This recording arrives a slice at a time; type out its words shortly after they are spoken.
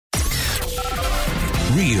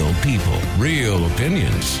Real people, real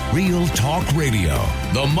opinions, real talk radio.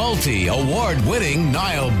 The multi-award-winning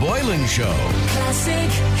Niall Boylan Show.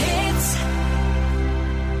 Classic hits.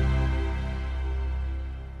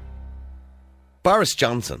 Boris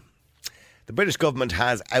Johnson. The British government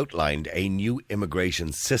has outlined a new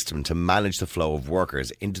immigration system to manage the flow of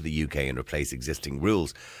workers into the UK and replace existing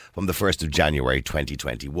rules from the 1st of January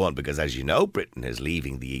 2021. Because, as you know, Britain is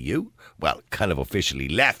leaving the EU. Well, kind of officially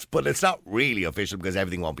left, but it's not really official because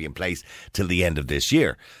everything won't be in place till the end of this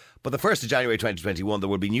year. But the 1st of January 2021, there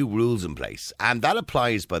will be new rules in place. And that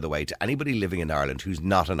applies, by the way, to anybody living in Ireland who's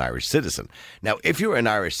not an Irish citizen. Now, if you're an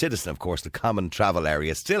Irish citizen, of course, the common travel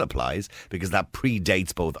area still applies because that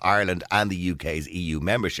predates both Ireland and the UK's EU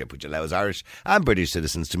membership, which allows Irish and British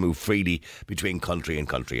citizens to move freely between country and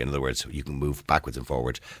country. In other words, you can move backwards and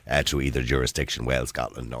forward to either jurisdiction, Wales,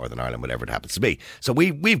 Scotland, Northern Ireland, whatever it happens to be. So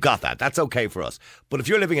we've got that. That's okay for us. But if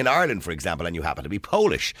you're living in Ireland, for example, and you happen to be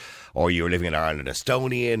Polish, or you're living in Ireland,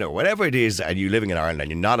 Estonian, or whatever it is, and you're living in Ireland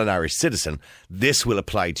and you're not an Irish citizen, this will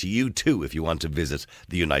apply to you too if you want to visit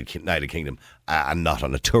the United Kingdom and not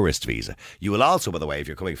on a tourist visa. You will also, by the way, if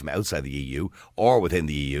you're coming from outside the EU or within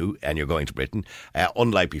the EU and you're going to Britain,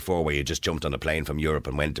 unlike before where you just jumped on a plane from Europe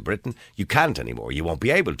and went to Britain, you can't anymore. You won't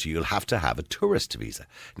be able to. You'll have to have a tourist visa.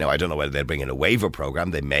 Now, I don't know whether they'll bring in a waiver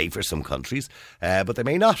programme. They may for some countries, but they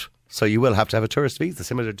may not. So you will have to have a tourist visa,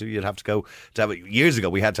 similar to you'd have to go to have years ago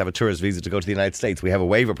we had to have a tourist visa to go to the United States. We have a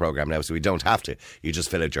waiver program now, so we don't have to. You just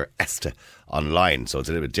fill out your ESTA online, so it's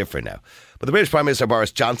a little bit different now. But the British Prime Minister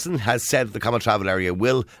Boris Johnson has said that the common travel area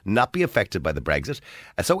will not be affected by the Brexit.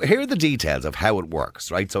 So here are the details of how it works,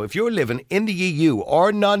 right? So if you're living in the EU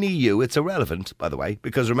or non-EU, it's irrelevant, by the way,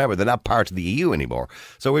 because remember, they're not part of the EU anymore.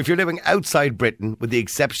 So if you're living outside Britain, with the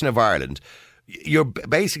exception of Ireland, you're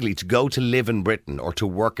basically to go to live in Britain or to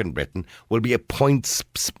work in Britain will be a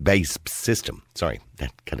points-based system. Sorry,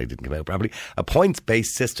 that kind of didn't come out properly. A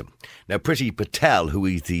points-based system. Now, Priti Patel, who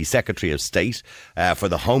is the Secretary of State for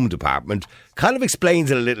the Home Department, kind of explains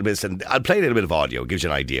it a little bit, and I'll play a little bit of audio. It gives you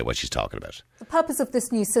an idea what she's talking about. The purpose of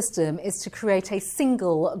this new system is to create a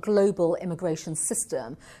single global immigration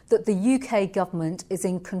system that the UK government is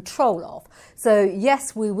in control of. So,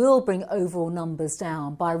 yes, we will bring overall numbers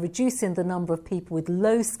down by reducing the number of people with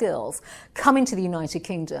low skills coming to the United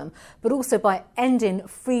Kingdom, but also by ending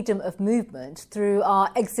freedom of movement through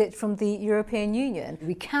our exit from the European Union.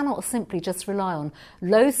 We cannot simply just rely on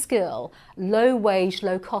low skill, low wage,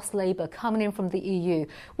 low cost labour coming in from the EU,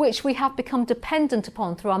 which we have become dependent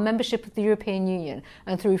upon through our membership of the European Union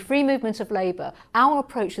and through free movement of labour. Our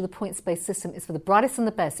approach to the points-based system is for the brightest and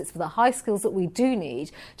the best. It's for the high skills that we do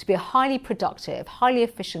need to be a highly productive, highly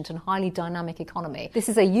efficient and highly dynamic economy. This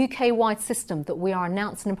is a UK-wide system that we are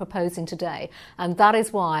announcing and proposing today, and that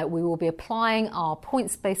is why we will be applying our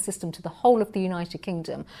points-based system to the whole of the United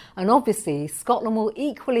Kingdom. And obviously, Scotland will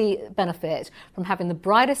equally benefit from having the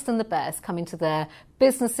brightest and the best come into their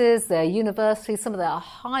businesses, their universities, some of their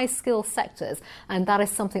high-skill sectors, and that is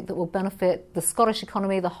something that will benefit the Scottish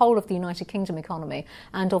economy, the whole of the United Kingdom economy,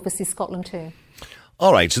 and obviously Scotland too.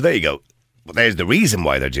 All right, so there you go. Well, there's the reason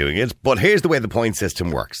why they're doing it, but here's the way the point system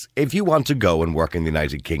works. If you want to go and work in the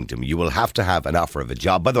United Kingdom, you will have to have an offer of a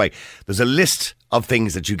job. By the way, there's a list of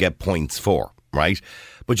things that you get points for, right?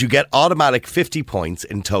 But you get automatic 50 points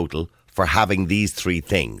in total for having these three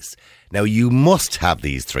things. Now, you must have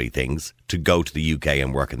these three things to go to the UK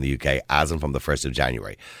and work in the UK as and from the 1st of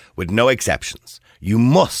January, with no exceptions. You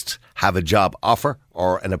must have a job offer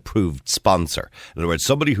or an approved sponsor. In other words,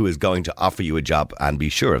 somebody who is going to offer you a job and be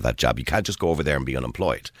sure of that job. You can't just go over there and be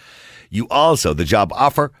unemployed. You also, the job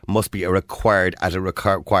offer must be required at a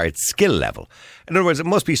required skill level. In other words, it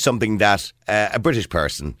must be something that a British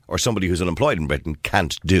person or somebody who's unemployed in Britain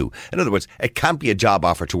can't do. In other words, it can't be a job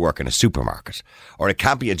offer to work in a supermarket, or it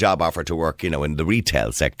can't be a job offer to work, in the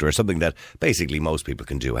retail sector, or something that basically most people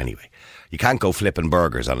can do anyway. You can't go flipping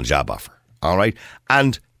burgers on a job offer. All right.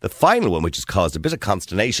 And the final one, which has caused a bit of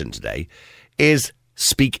consternation today, is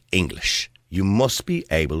speak English. You must be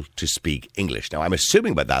able to speak English. Now, I'm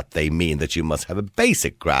assuming by that they mean that you must have a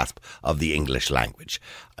basic grasp of the English language.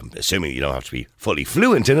 I'm assuming you don't have to be fully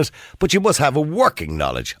fluent in it, but you must have a working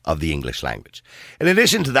knowledge of the English language. In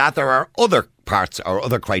addition to that, there are other parts or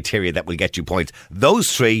other criteria that will get you points.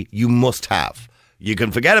 Those three you must have. You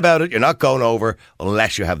can forget about it. You're not going over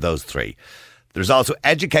unless you have those three. There's also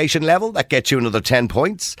education level, that gets you another 10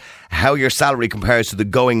 points. How your salary compares to the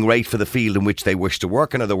going rate for the field in which they wish to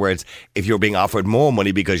work. In other words, if you're being offered more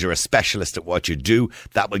money because you're a specialist at what you do,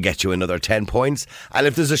 that will get you another 10 points. And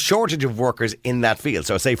if there's a shortage of workers in that field,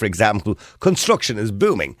 so say for example, construction is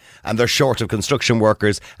booming and they're short of construction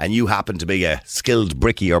workers and you happen to be a skilled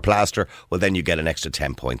brickie or plaster, well then you get an extra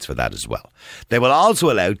 10 points for that as well. They will also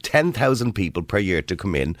allow 10,000 people per year to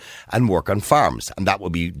come in and work on farms, and that will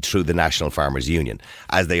be through the National Farmers Union,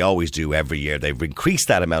 as they always do every year. They've increased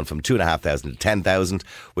that amount from 2,500 to 10,000,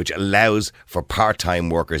 which allows for part-time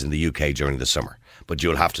workers in the UK during the summer. But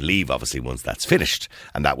you'll have to leave, obviously, once that's finished,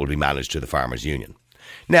 and that will be managed through the Farmers Union.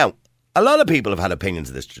 Now, a lot of people have had opinions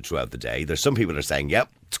of this throughout the day. There's some people that are saying, yep,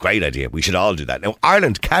 it's a great idea, we should all do that. Now,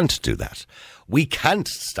 Ireland can't do that. We can't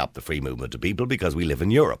stop the free movement of people because we live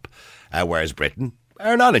in Europe, whereas Britain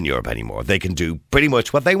are not in Europe anymore. They can do pretty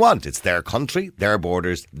much what they want. It's their country, their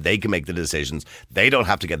borders. They can make the decisions. They don't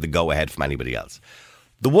have to get the go-ahead from anybody else.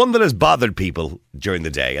 The one that has bothered people during the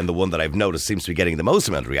day, and the one that I've noticed seems to be getting the most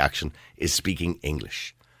amount of reaction, is speaking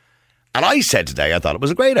English. And I said today I thought it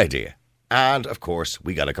was a great idea. And, of course,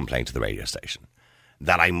 we got a complaint to the radio station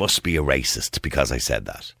that I must be a racist because I said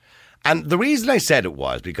that. And the reason I said it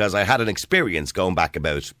was because I had an experience going back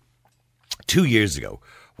about 2 years ago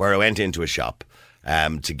where I went into a shop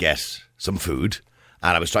to get some food,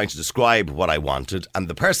 and I was trying to describe what I wanted, and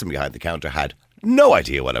the person behind the counter had no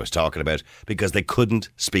idea what I was talking about because they couldn't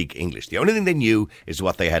speak English. The only thing they knew is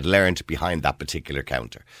what they had learned behind that particular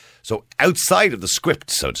counter. So outside of the script,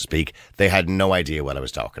 so to speak, they had no idea what I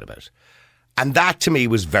was talking about. And that to me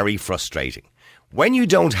was very frustrating. When you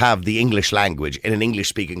don't have the English language in an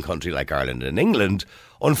English-speaking country like Ireland and England,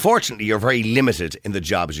 unfortunately you're very limited in the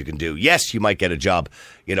jobs you can do. Yes, you might get a job,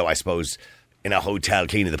 I suppose, in a hotel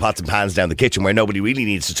cleaning the pots and pans down the kitchen where nobody really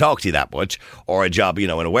needs to talk to you that much, or a job, in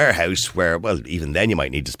a warehouse where, well, even then you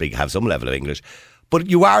might need to have some level of English. But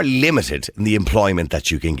you are limited in the employment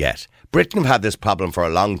that you can get. Britain have had this problem for a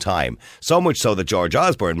long time, so much so that George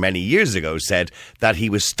Osborne many years ago said that he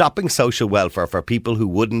was stopping social welfare for people who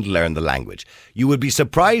wouldn't learn the language. You would be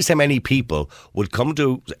surprised how many people would come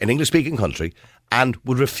to an English-speaking country and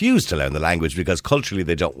would refuse to learn the language because culturally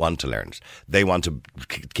they don't want to learn it. They want to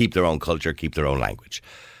keep their own culture, keep their own language.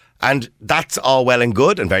 And that's all well and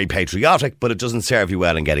good and very patriotic, but it doesn't serve you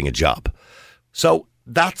well in getting a job. So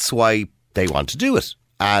that's why they want to do it.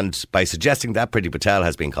 And by suggesting that, Priti Patel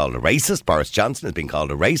has been called a racist, Boris Johnson has been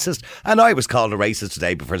called a racist, and I was called a racist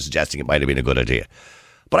today before suggesting it might have been a good idea.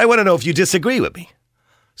 But I want to know if you disagree with me.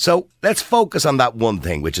 So let's focus on that one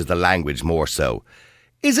thing, which is the language more so.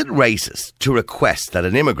 Is it racist to request that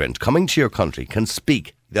an immigrant coming to your country can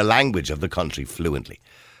speak the language of the country fluently,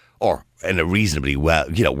 or in a reasonably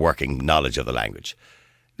working knowledge of the language?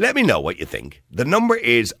 Let me know what you think. The number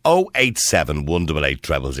is 087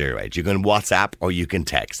 188 0008. You can WhatsApp or you can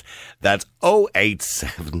text. That's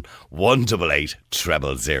 087 188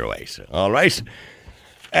 0008. All right?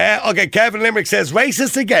 Okay, Kevin Limerick says,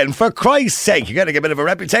 racist again, for Christ's sake. You're getting a bit of a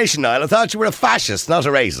reputation, Niall. I thought you were a fascist, not a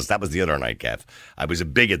racist. That was the other night, Kev. I was a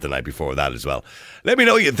bigot the night before that as well. Let me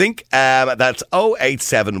know what you think. That's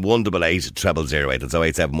 087 188 0008. That's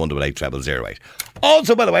 087 188 0008.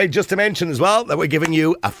 Also, by the way, just to mention as well that we're giving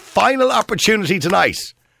you a final opportunity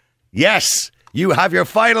tonight. Yes, you have your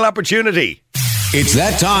final opportunity. It's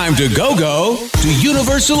that time to go to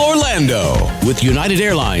Universal Orlando with United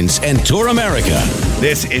Airlines and Tour America.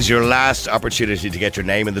 This is your last opportunity to get your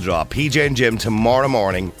name in the draw. PJ and Jim tomorrow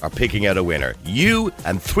morning are picking out a winner. You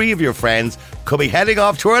and 3 of your friends could be heading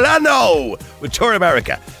off to Orlando with Tour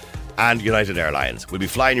America and United Airlines. We'll be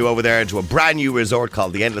flying you over there into a brand new resort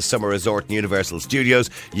called the Endless Summer Resort in Universal Studios.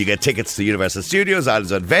 You get tickets to Universal Studios,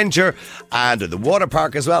 Islands of Adventure, and the water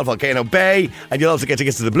park as well, Volcano Bay, and you'll also get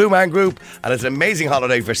tickets to the Blue Man Group, and it's an amazing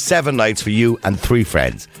holiday for 7 nights for you and 3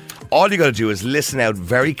 friends. All you got to do is listen out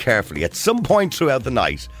very carefully. At some point throughout the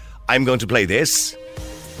night, I'm going to play this.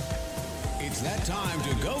 It's that time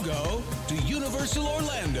to go to Universal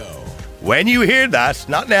Orlando. When you hear that,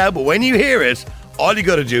 not now, but when you hear it, all you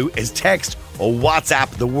got to do is text or WhatsApp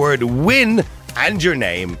the word win and your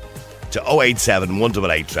name to 087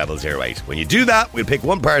 188 0008. When you do that, we'll pick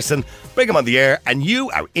one person, bring them on the air, and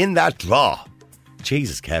you are in that draw.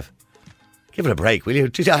 Jesus, Kev. Give it a break, will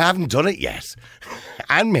you? I haven't done it yet.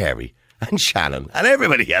 And Mary and Shannon and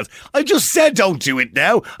everybody else. I just said don't do it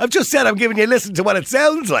now. I've just said I'm giving you a listen to what it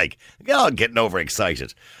sounds like. Oh, I'm getting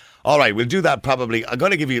overexcited. All right, we'll do that probably. I'm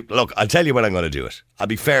going to give you... Look, I'll tell you when I'm going to do it. I'll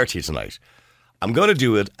be fair to you tonight. I'm going to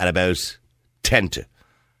do it at about 10 to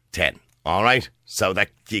 10. All right? So that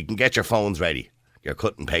you can get your phones ready. Your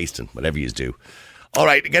cut and pasting, whatever you do. All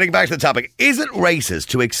right, getting back to the topic. Is it racist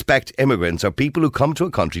to expect immigrants or people who come to a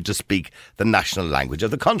country to speak the national language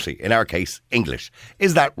of the country? In our case, English.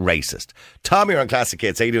 Is that racist? Tom, you're on Classic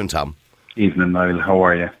Hits. How you doing, Tom? Evening, Niall. How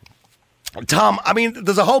are you? Tom, I mean,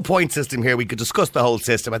 there's a whole point system here. We could discuss the whole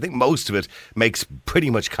system. I think most of it makes pretty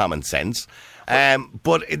much common sense.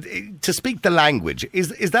 But to speak the language,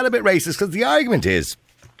 is that a bit racist? Because the argument is,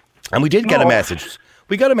 and we did get a message.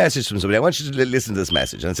 We got a message from somebody. I want you to listen to this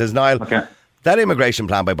message. And it says, Niall, that immigration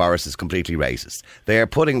plan by Boris is completely racist. They are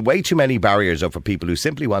putting way too many barriers up for people who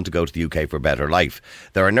simply want to go to the UK for a better life.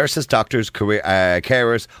 There are nurses, doctors,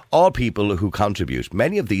 carers, all people who contribute.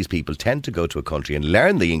 Many of these people tend to go to a country and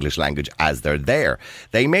learn the English language as they're there.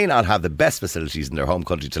 They may not have the best facilities in their home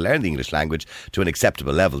country to learn the English language to an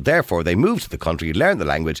acceptable level. Therefore, they move to the country and learn the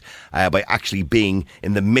language by actually being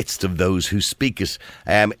in the midst of those who speak it.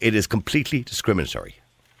 It is completely discriminatory.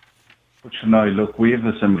 But you know, look, we have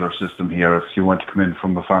a similar system here. If you want to come in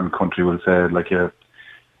from a foreign country, we'll say like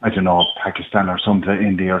I don't know, Pakistan or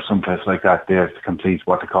India or someplace like that, they have to complete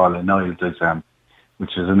what they call an IELTS exam,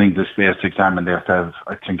 which is an English-based exam, and they have to have,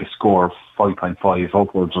 I think, a score of 5.5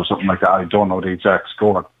 upwards or something like that. I don't know the exact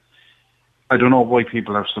score. I don't know why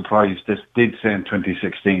people are surprised. This did say in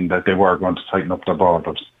 2016 that they were going to tighten up their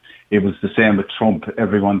borders. It was the same with Trump.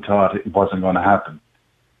 Everyone thought it wasn't going to happen.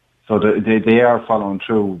 So they are following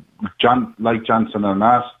through. Like Johnson and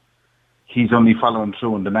that, he's only following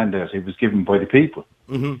through on the mandate he was given by the people.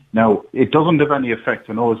 Mm-hmm. Now, it doesn't have any effect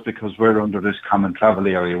on us because we're under this common travel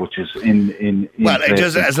area, which is in well, it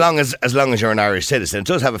does, as long as you're an Irish citizen. It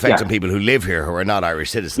does have effect on people who live here who are not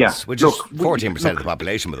Irish citizens, which is 14% of the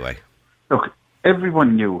population, by the way. Look,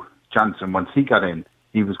 everyone knew Johnson, once he got in,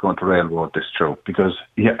 he was going to railroad this through because,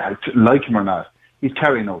 like him or not, he's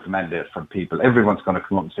carrying out a mandate for people. Everyone's going to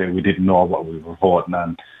come up and say, we didn't know what we were voting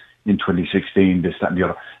on in 2016, this, that and the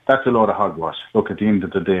other. That's a load of hogwash. Look, at the end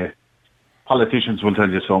of the day, politicians will tell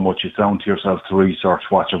you so much. It's down to yourself to research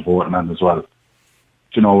what you're voting on as well. Do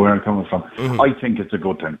you know where I'm coming from? Mm-hmm. I think it's a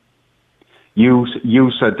good thing. You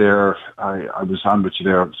said there, I was on with you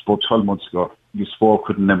there, about 12 months ago, you spoke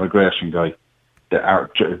with an immigration guy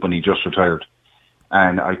when he just retired.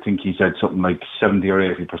 And I think he said something like 70 or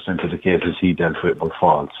 80% of the cases he dealt with were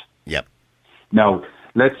false. Yep. Now,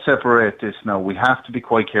 let's separate this now. We have to be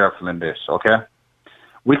quite careful in this, okay?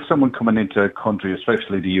 With someone coming into a country,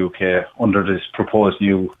 especially the UK, under this proposed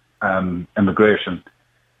new immigration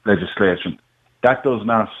legislation, that does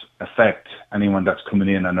not affect anyone that's coming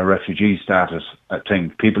in on a refugee status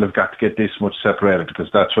thing. People have got to get this much separated because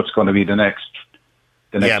that's what's going to be the next.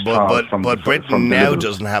 But Britain now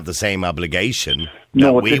doesn't have the same obligation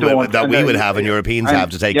that we would have and Europeans have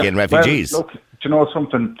to take in refugees. Well, look, do you know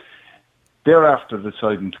something? They're after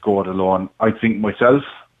deciding to go it alone. I think myself,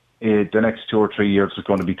 the next 2 or 3 years is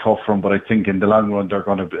going to be tough for them, but I think in the long run they're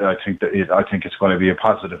going to. I think it's going to be a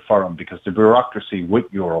positive for them because the bureaucracy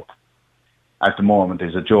with Europe at the moment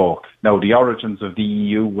is a joke. Now, the origins of the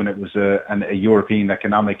EU when it was a European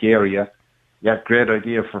economic area. Yeah, great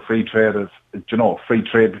idea for free trade free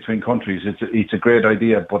trade between countries. It's a great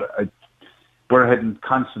idea, but we're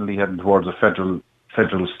constantly heading towards a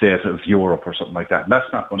federal state of Europe or something like that. And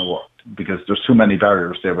that's not going to work because there's too many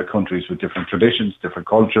barriers there with countries with different traditions, different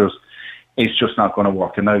cultures. It's just not going to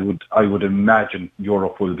work. And I would imagine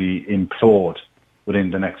Europe will be implode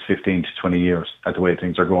within the next 15 to 20 years at the way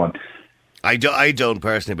things are going. I don't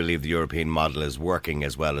personally believe the European model is working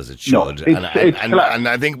as well as it should. No, and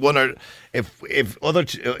I think if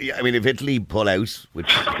Italy pull out,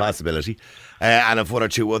 which is a possibility, and if 1 or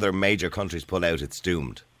 2 other major countries pull out, it's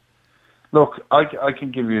doomed. Look, I can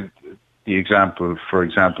give you the example, for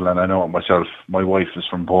example, and I know it myself, my wife is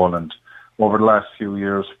from Poland. Over the last few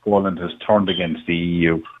years, Poland has turned against the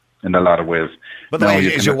EU in a lot of ways. But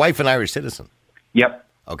is your wife an Irish citizen? Yep.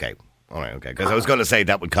 Okay. All right, okay. Because I was going to say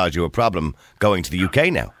that would cause you a problem going to the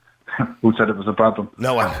UK now. Who said it was a problem?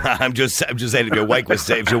 No, I'm just saying if your wife was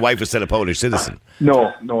still a Polish citizen.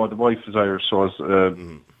 No, the wife is Irish, so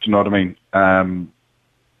do you know what I mean? And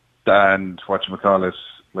whatchamacallit,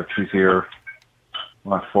 like she's here,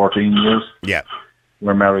 14 years? Yeah.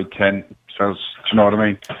 We're married 10, so do you know what I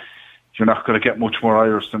mean? You're not going to get much more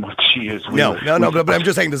Irish than what she is. No, but I'm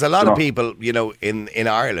just saying there's a lot of people, in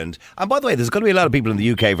Ireland. And by the way, there's going to be a lot of people in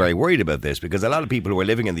the UK very worried about this because a lot of people who are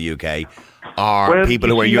living in the UK are people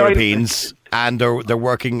who are Europeans and they're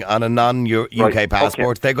working on a non-UK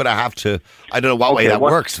passport. Okay. They're going to have to, I don't know what way that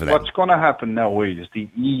works for them. What's going to happen now is the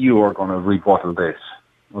EU are going to rebuttal this.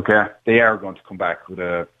 Okay? They are going to come back with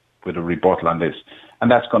a rebuttal on this. And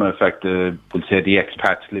that's going to affect we'll say the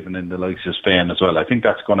expats living in the likes of Spain as well. I think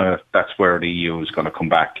that's where the EU is going to come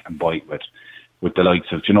back and bite with. with the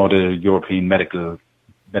likes of, the European medical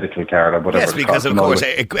card or whatever. Yes, because of course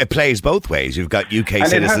it plays both ways. You've got UK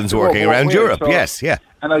citizens working around Europe. So, yes, yeah.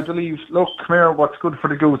 And I believe, look, come here, what's good for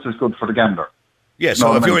the goose is good for the gander. Yeah,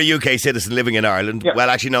 so if you're a UK citizen living in Ireland, well,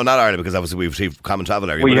 actually, no, not Ireland, because obviously we've received common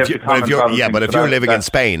travel area. But if you're living in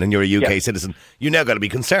Spain and you're a UK citizen, you now got to be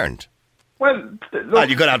concerned. Well, look,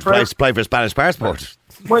 you're going to have to apply for a Spanish passport.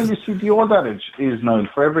 Well, you see, the old adage is, Niall,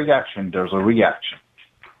 for every action, there's a reaction.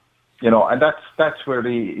 And that's where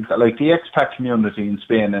the expat community in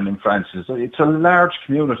Spain and in France it's a large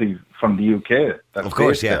community from the UK. Of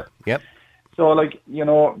course, yeah. Yep. So,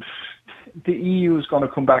 the EU is going to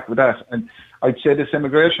come back with that. And I'd say this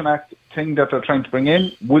Immigration Act thing that they're trying to bring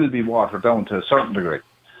in will be watered down to a certain degree.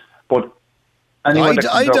 But I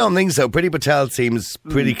don't think so. Priti Patel seems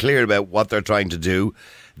pretty clear about what they're trying to do.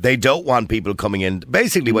 They don't want people coming in.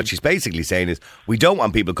 Basically, what she's basically saying is, we don't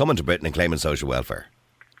want people coming to Britain and claiming social welfare.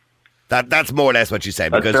 That's more or less what she's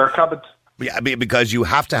saying. That's their comment. Yeah, because you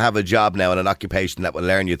have to have a job now and an occupation that will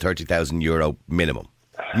earn you €30,000 minimum.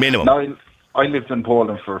 Now, I lived in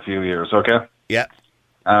Poland for a few years, okay? Yeah.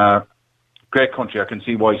 Great country. I can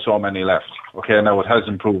see why so many left. Okay, now it has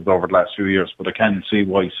improved over the last few years, but I can see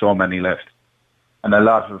why so many left. And a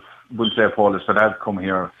lot of, we'll say, Polish that have come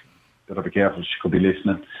here, better be careful, she could be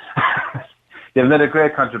listening. They've made a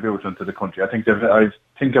great contribution to the country. I think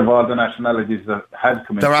of all the nationalities that had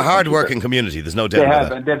come in. They're a hard-working community, there's no doubt about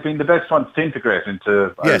that. And they've been the best ones to integrate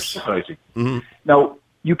into Irish society. Mm-hmm. Now,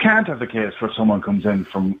 you can't have the case where someone comes in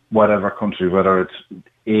from whatever country, whether it's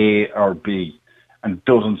A or B, and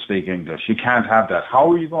doesn't speak English. You can't have that.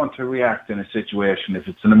 How are you going to react in a situation if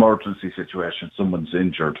it's an emergency situation, someone's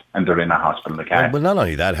injured and they're in a hospital? Well, not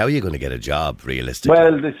only that, how are you going to get a job, realistically?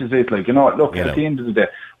 Well, this is it. At the end of the day,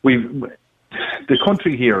 the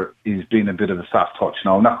country here is being a bit of a soft touch.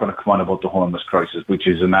 Now, I'm not going to come on about the homeless crisis, which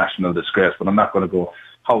is a national disgrace, but I'm not going to go,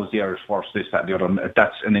 how's the Irish Force, this, that, and the other.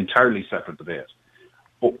 That's an entirely separate debate.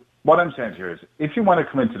 But what I'm saying here is, if you want to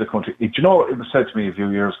come into the country, it was said to me a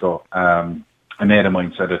few years ago, a mate of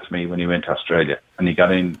mine said it to me when he went to Australia, and he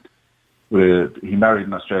got in, he married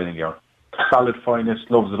an Australian girl, solid finest,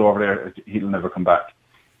 loves it over there, he'll never come back.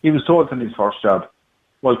 He was told in his first job,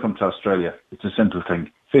 welcome to Australia, it's a simple thing,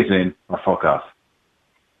 fit in or fuck off.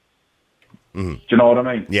 Mm-hmm. Do you know what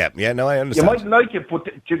I mean? Yeah, no, I understand. You might like it, but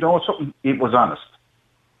do you know something? It was honest.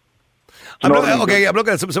 I'm looking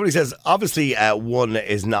at somebody says, obviously, one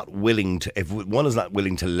is not willing to, if one is not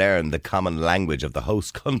willing to learn the common language of the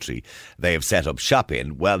host country they have set up shop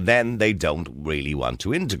in, well, then they don't really want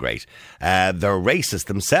to integrate. They're racist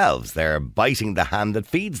themselves. They're biting the hand that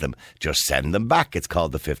feeds them. Just send them back. It's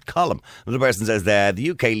called the fifth column. Another person says that the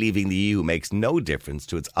UK leaving the EU makes no difference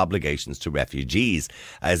to its obligations to refugees,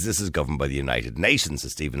 as this is governed by the United Nations,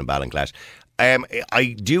 says Stephen in Ballinclash.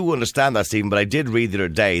 I do understand that, Stephen, but I did read the other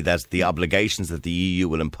day that the obligations that the EU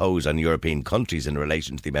will impose on European countries in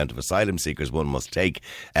relation to the amount of asylum seekers one must take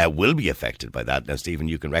will be affected by that. Now, Stephen,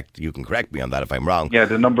 you can correct me on that if I'm wrong. Yeah,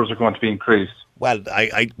 the numbers are going to be increased. Well,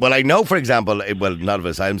 I know, for example, not of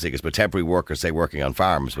asylum seekers, but temporary workers, say, working on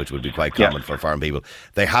farms, which would be quite common for farm people.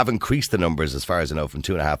 They have increased the numbers, as far as I know, from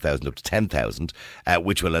 2,500 up to 10,000,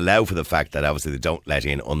 which will allow for the fact that obviously they don't let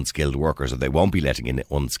in unskilled workers, or they won't be letting in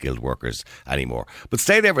unskilled workers anymore. But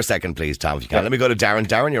stay there for a second, please, Tom, if you can. Yeah. Let me go to Darren.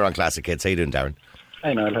 Darren, you're on Classic Hits. How you doing, Darren?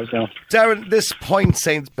 Hey, Niall, how's it going? Darren, this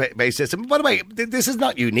points-based system, by the way, this is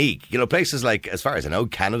not unique. Places like, as far as I know,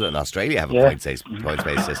 Canada and Australia have a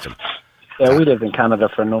points-based system. Yeah, we lived in Canada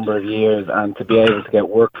for a number of years, and to be able to get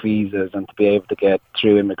work visas and to be able to get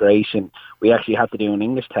through immigration, we actually had to do an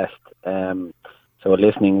English test, so a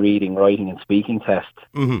listening, reading, writing and speaking test,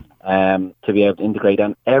 to be able to integrate,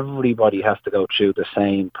 and everybody has to go through the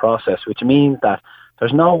same process, which means that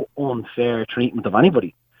there's no unfair treatment of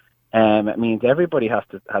anybody. It means everybody has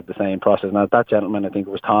to have the same process. Now, that gentleman, I think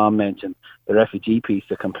it was Tom, mentioned the refugee piece,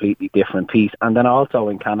 a completely different piece, and then also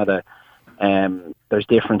in Canada, there's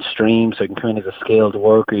different streams, so you can come in as a skilled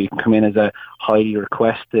worker, you can come in as a highly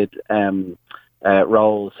requested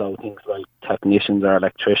role, so things like technicians or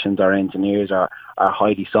electricians or engineers are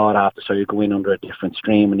highly sought after, so you go in under a different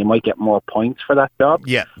stream and you might get more points for that job.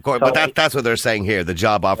 Yeah, of course, so, but that's what they're saying here. The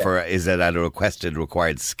job offer is at a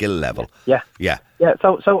required skill level. Yeah.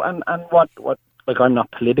 So what like, I'm not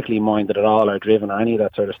politically minded at all or driven or any of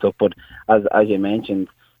that sort of stuff, but as you mentioned,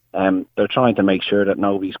 they're trying to make sure that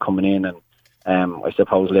nobody's coming in and I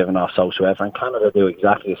suppose living off social welfare. And Canada do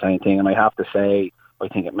exactly the same thing, and I have to say I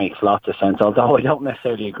think it makes lots of sense, although I don't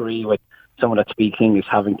necessarily agree with someone that speaks English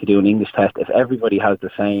having to do an English test. If everybody has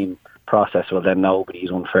the same process, well then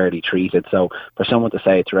nobody's unfairly treated. So for someone to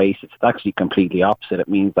say it's racist, it's actually completely opposite. It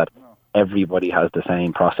means that everybody has the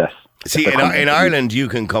same process. See, in Ireland, you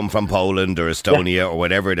can come from Poland or Estonia or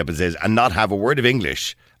whatever it is and not have a word of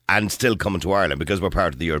English and still come into Ireland because we're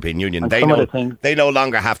part of the European Union. They no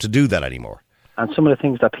longer have to do that anymore. And some of the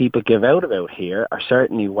things that people give out about here are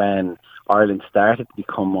certainly when Ireland started to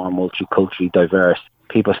become more multiculturally diverse,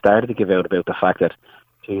 people started to give out about the fact that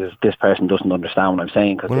this person doesn't understand what I'm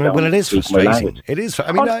saying. Well, it is frustrating. It is.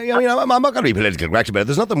 I'm not going to be politically correct about it.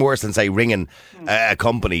 There's nothing worse than, say, ringing a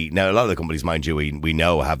company. Now, a lot of the companies, mind you, we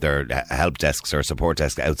know have their help desks or support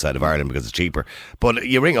desks outside of Ireland because it's cheaper. But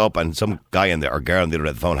you ring up and some guy or girl on the other end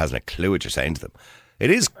of the phone hasn't a clue what you're saying to them. It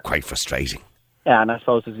is quite frustrating. Yeah, and I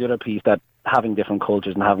suppose there's the other piece that having different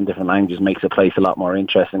cultures and having different languages makes a place a lot more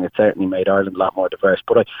interesting. It certainly made Ireland a lot more diverse.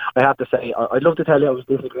 But I have to say, I'd love to tell you I was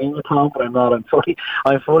disagreeing with Tom, but I'm not. I'm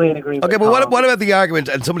fully in agreement. Okay, but what about the argument?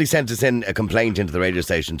 And somebody sent us in a complaint into the radio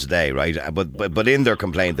station today, right? But in their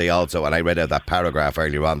complaint, they also, and I read out that paragraph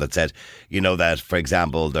earlier on that said, that, for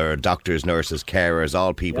example, there are doctors, nurses, carers,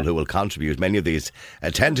 all people who will contribute. Many of these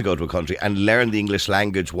tend to go to a country and learn the English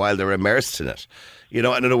language while they're immersed in it. In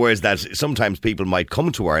other words, that sometimes people might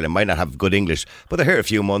come to Ireland, might not have good English, but they're here a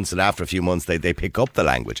few months, and after a few months, they pick up the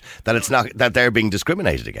language. That it's not that they're being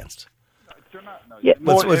discriminated against. Yeah. In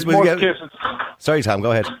most cases, sorry, Tom,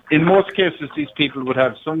 go ahead. In most cases, these people would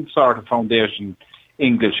have some sort of foundation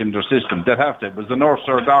English in their system. They'd have to. It was a nurse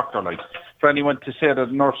or a doctor. Like, for anyone to say that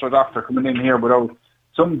a nurse or a doctor coming in here without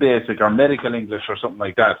some basic or medical English or something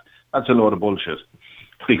like that, that's a load of bullshit.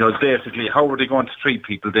 Because basically, how are they going to treat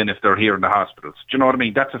people then if they're here in the hospitals? Do you know what I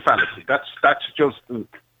mean? That's a fallacy. That's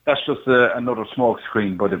just another smoke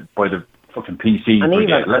screen by the fucking PC.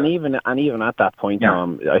 And even at that point,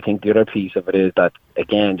 I think the other piece of it is that,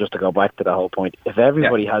 again, just to go back to the whole point, if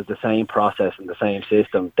everybody has the same process and the same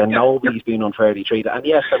system, then nobody's being unfairly treated. And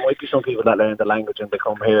yes, there might be some people that learn the language and they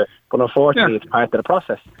come here, but unfortunately, it's part of the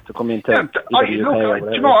process to come into either the UK or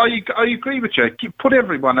whatever. I agree with you. Put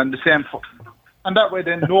everyone on the same foot. And that way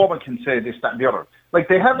then no one can say this, that and the other. Like,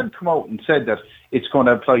 they haven't come out and said that it's going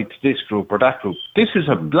to apply to this group or that group. This is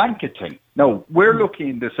a blanket thing. No, we're lucky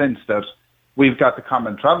in the sense that we've got the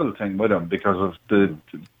common travel thing with them because of the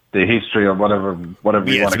history or whatever you want to call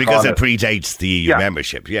it. Yes, because it predates the EU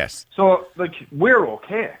membership, yes. So, we're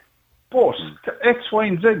okay. But X, Y,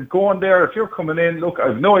 and Z, go on there. If you're coming in, look, I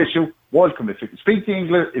have no issue. Welcome. If you can speak the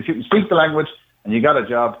English, if you can speak the language, and you got a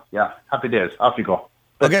job, happy days. Off you go.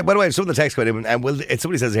 Okay, by the way, some of the text went in, and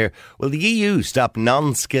somebody says here, will the EU stop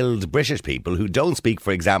non-skilled British people who don't speak,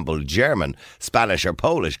 for example, German, Spanish or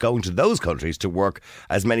Polish, going to those countries to work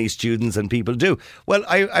as many students and people do? Well,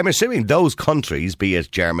 I'm assuming those countries, be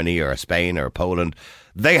it Germany or Spain or Poland,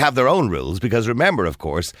 they have their own rules because remember, of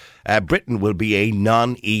course, Britain will be a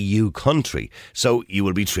non-EU country. So you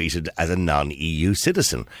will be treated as a non-EU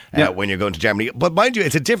citizen when you're going to Germany. But mind you,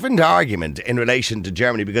 it's a different argument in relation to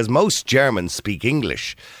Germany because most Germans speak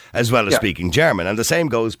English as well as speaking German. And the same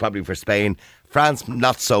goes probably for Spain. France,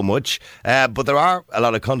 not so much. But there are a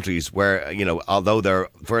lot of countries where, although their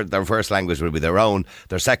first language will be their own,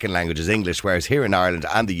 their second language is English, whereas here in Ireland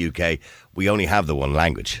and the UK, we only have the one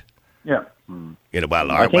language. Yeah. You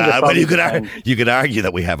could argue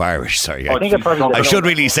that we have Irish. Sorry, I should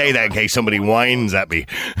really say that in case somebody whines at me.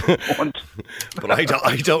 But I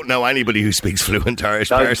don't know anybody who speaks fluent Irish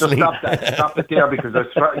personally. Stop it there because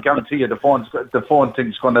I guarantee you the phone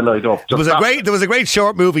thing's going to light up. There was a great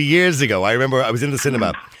short movie years ago. I remember I was in the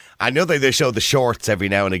cinema. I know they show the shorts every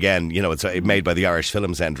now and again. It's made by the Irish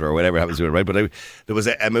Film Centre or whatever happens to it, right? But there was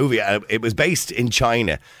a movie. It was based in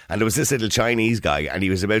China, and there was this little Chinese guy, and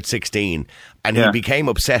he was about 16, and he became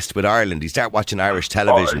obsessed with Ireland. He started watching Irish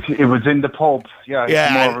television. It was in the pub,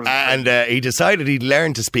 and he decided he'd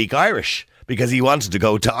learn to speak Irish because he wanted to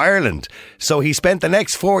go to Ireland. So he spent the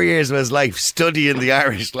next 4 years of his life studying the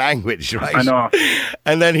Irish language, right? I know.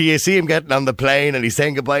 And then you see him getting on the plane and he's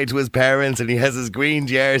saying goodbye to his parents and he has his green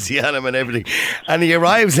jersey on him and everything. And he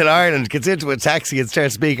arrives in Ireland, gets into a taxi and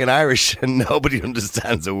starts speaking Irish and nobody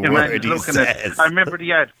understands a word he says. I remember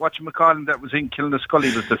the ad, whatchamacallit that was in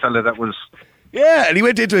Kilnascully was the fella that was... Yeah, and he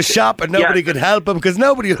went into a shop and nobody could help him because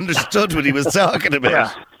nobody understood what he was talking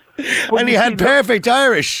about. And he had perfect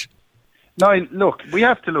Irish. No, look, we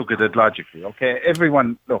have to look at it logically, okay?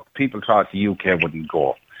 People thought the UK wouldn't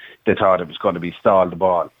go. They thought it was going to be stall the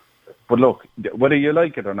ball. But look, whether you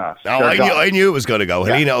like it or not... No, I knew it was going to go.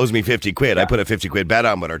 Yeah. Helena owes me 50 quid. I put a 50 quid bet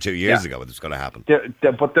on with her 2 years ago that it was going to happen.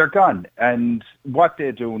 But they're gone. And what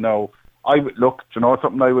they do now, look, do you know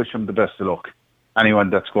something? I wish them the best of luck. Anyone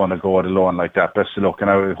that's going to go it alone like that, best of luck. And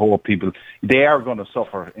I hope they are going to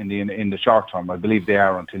suffer in the short term. I believe they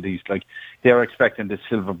are until they're expecting the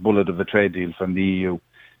silver bullet of a trade deal from the EU.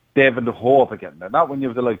 they haven't the hope of getting there. Not when you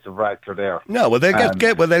have the likes of Radcliffe there. No, well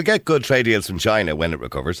they'll get good trade deals from China when it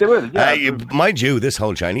recovers. They will, yeah. Mind you, this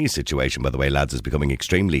whole Chinese situation, by the way, lads, is becoming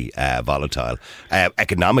extremely volatile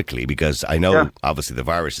economically, because I know obviously the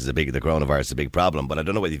coronavirus is a big problem, but I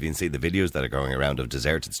don't know whether you've been seeing the videos that are going around of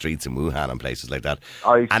deserted streets in Wuhan and places like that.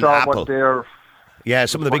 I saw what they're... Yeah,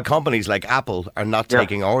 some of the big companies like Apple are not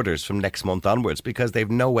taking orders from next month onwards because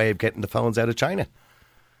they've no way of getting the phones out of China.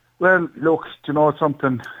 Well, look, do you know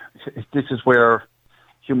something? This is where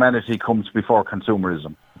humanity comes before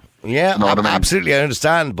consumerism. Yeah, absolutely, I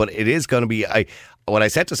understand, but it is going to be... What I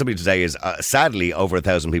said to somebody today is, sadly, over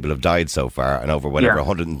 1,000 people have died so far, and over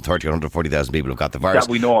 130 or 140,000 people have got the virus.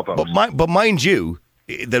 That we know about. But mind you,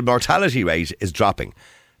 the mortality rate is dropping.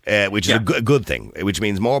 Which is a good thing, which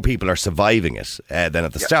means more people are surviving it than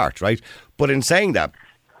at the start, right? But in saying that,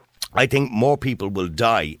 I think more people will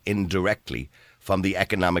die indirectly from the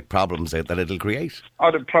economic problems that it'll create.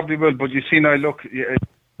 Oh, they probably will, but you see now, look,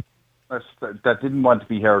 that didn't want to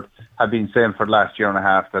be heard, have been saying for the last year and a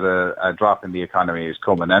half that a drop in the economy is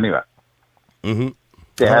coming anyway. Mm-hmm.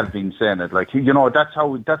 They have been saying it, like, you know, that's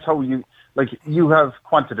how you... Like, you have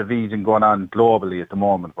quantitative easing going on globally at the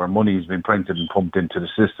moment where money has been printed and pumped into the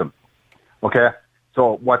system. Okay?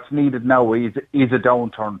 So what's needed now is a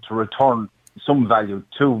downturn to return some value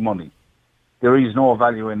to money. There is no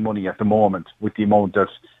value in money at the moment with the amount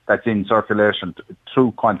that's in circulation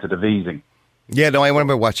through quantitative easing. Yeah, no, I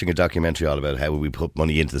remember watching a documentary all about how we put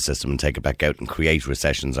money into the system and take it back out and create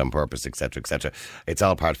recessions on purpose, etc., etc. It's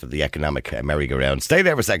all part of the economic merry-go-round. Stay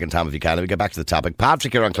there for a second, Tom, if you can, and we get back to the topic.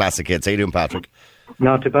 Patrick, you're on Classic Hits. How you doing, Patrick?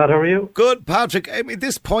 Not too bad, how are you? Good, Patrick. I mean,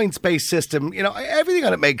 this points-based system, you know, everything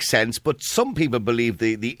on it makes sense, but some people believe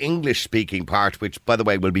the English-speaking part, which, by the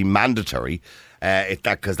way, will be mandatory,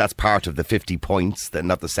 because that's part of the 50 points,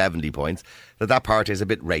 not the 70 points, that part is a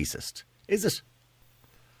bit racist. Is it?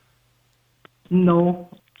 No,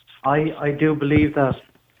 I do believe that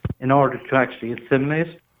in order to actually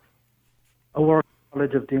assimilate, a working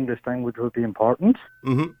knowledge of the English language would be important.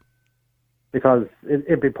 Mm-hmm. Because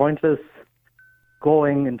it'd be pointless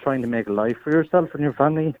going and trying to make a life for yourself and your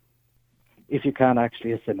family if you can't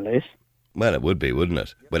actually assimilate. Well, it would be, wouldn't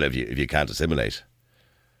it? Well, if you can't assimilate.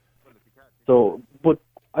 So, but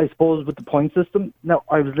I suppose with the point system, now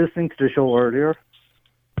I was listening to the show earlier,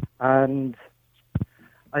 and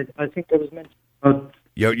I think there was mention.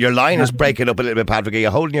 Your line is breaking up a little bit, Patrick. Are you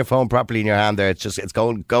holding your phone properly in your hand there? It's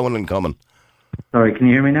going and coming. Sorry, can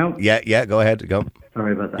you hear me now? Yeah, go ahead, go.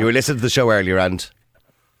 Sorry about that. You were listening to the show earlier, and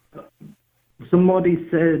somebody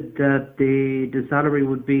said that the salary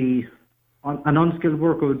would be, an unskilled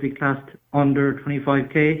worker would be classed under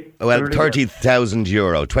 25k. Well,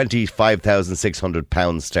 €30,000,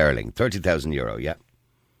 £25,600 sterling, €30,000, yeah.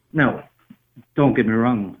 Now, don't get me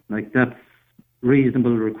wrong, like that's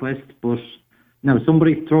reasonable request, but now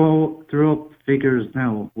somebody threw up figures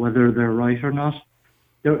now, whether they're right or not.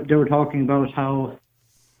 They were talking about how,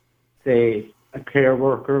 say, a care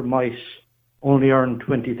worker might only earn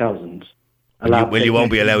 20,000. Well, you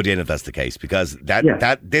won't be allowed in if that's the case, because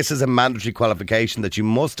this is a mandatory qualification that you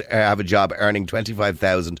must have a job earning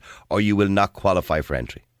 25,000 or you will not qualify for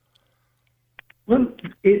entry. Well,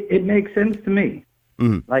 it makes sense to me.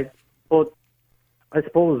 Mm. Like, but I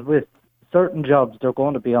suppose with certain jobs, they're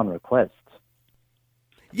going to be on request.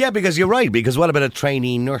 Yeah, because you're right. Because what about a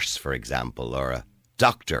trainee nurse, for example, or a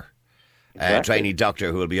doctor? Exactly. A trainee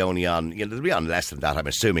doctor who will be only on, they'll be on less than that, I'm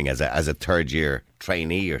assuming, as a third year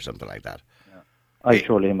trainee or something like that. I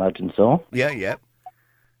surely imagine so. Yeah.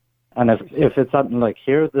 And if it's something like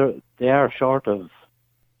here, they are short of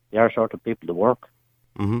people to work.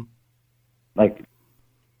 Mm-hmm. Like,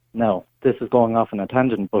 now this is going off on a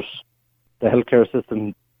tangent, but the healthcare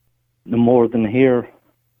system, no more than here,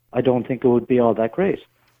 I don't think it would be all that great.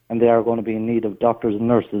 And they are going to be in need of doctors and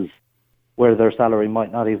nurses, where their salary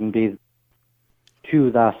might not even be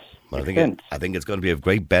to that extent. I think it's going to be of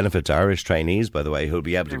great benefit to Irish trainees, by the way, who'll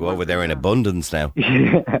be able to go over there in abundance now.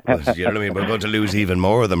 You know what I mean? We're going to lose even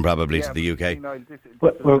more of them probably to the UK.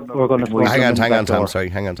 We're going to hang on, Tom. Sorry,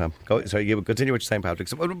 hang on, Tom. Sorry, you continue what you're saying, Patrick.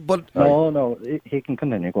 No, he can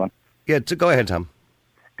continue. Go on. Yeah, go ahead, Tom.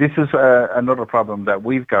 This is another problem that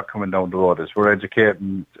we've got coming down the road, is we're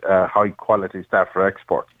educating high-quality staff for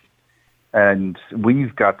export. And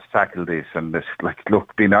we've got to tackle this. And this,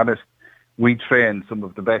 look, being honest, we train some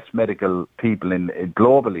of the best medical people in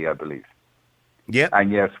globally, I believe. Yeah. And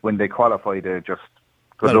yes, when they qualify, they just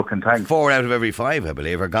Good luck and thanks. 4 out of every 5, I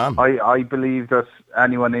believe, are gone. I believe that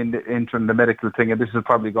anyone entering the medical thing, and this is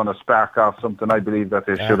probably going to spark off something, I believe that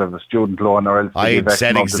they should have a student loan or else. I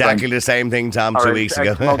said exactly the same thing, Tom, 2 weeks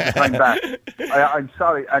ago. I'm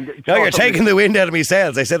sorry. No, you're taking the wind out of me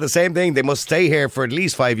sails. I said the same thing. They must stay here for at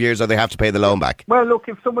least 5 years or they have to pay the loan back. Well, look,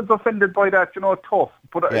 if someone's offended by that, tough.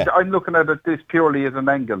 But I'm looking at it this purely as an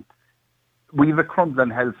angle. We have a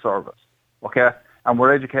crumbling health service, okay? And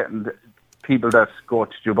we're educating people that go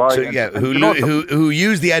to Dubai. So, who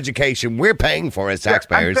use the education we're paying for as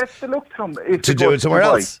taxpayers and best to look to do it somewhere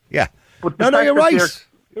else. Yeah. But no, you're right.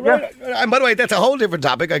 Right. And by the way, that's a whole different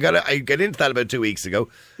topic. I got into that about 2 weeks ago.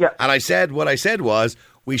 Yeah. And what I said was,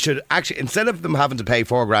 we should actually, instead of them having to pay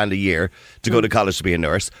 $4,000 a year to go to college to be a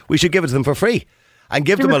nurse, we should give it to them for free. And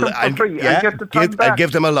give them a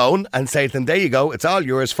loan and say to them, there you go, it's all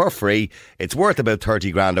yours for free. It's worth about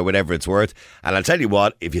 30 grand or whatever it's worth. And I'll tell you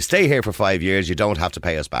what, if you stay here for 5 years, you don't have to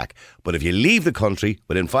pay us back. But if you leave the country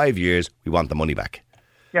within 5 years, we want the money back.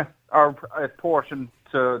 Yeah, or a portion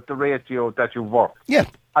to the ratio that you work. Yeah.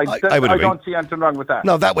 I would agree. I don't see anything wrong with that.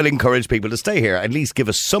 No, that will encourage people to stay here. At least give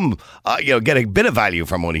us some, get a bit of value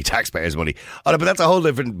for money, taxpayers' money. But that's a whole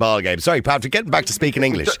different ballgame. Sorry, Patrick, getting back to speaking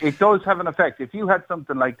English. It does have an effect. If you had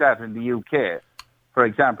something like that in the UK, for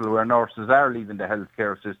example, where nurses are leaving the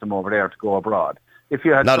healthcare system over there to go abroad. If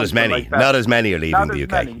you had not as many are leaving the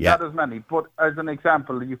UK. Not as many. But as an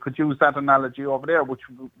example, you could use that analogy over there, which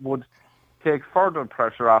would take further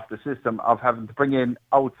pressure off the system of having to bring in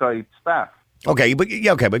outside staff. But getting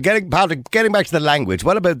back to the language,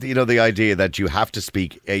 what about the idea that you have to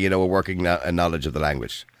speak a working knowledge of the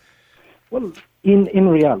language? Well, in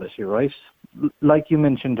reality, right, like you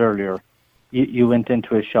mentioned earlier, you went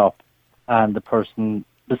into a shop and the person,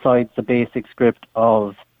 besides the basic script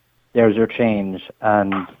of there's your change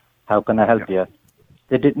and how can I help you,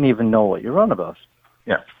 they didn't even know what you're on about.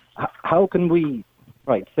 Yeah. How can we,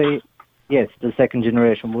 say, yes, the second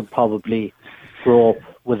generation would probably grow up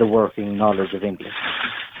with a working knowledge of English.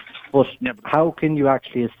 But how can you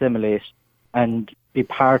actually assimilate and be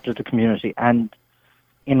part of the community and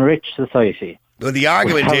enrich society? Well, the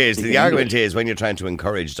argument is when you're trying to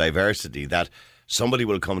encourage diversity, that somebody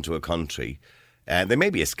will come to a country, they may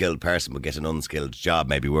be a skilled person, but get an unskilled job,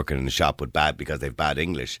 maybe working in a shop because they've bad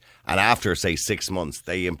English. And after, say, 6 months,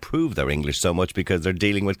 they improve their English so much because they're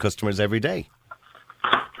dealing with customers every day.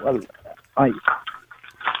 Well,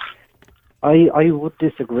 I would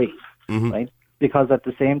disagree, right? Because at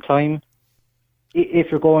the same time, if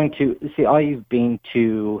you're going to see, I've been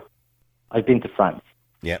to France.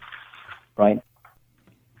 Yeah. Right.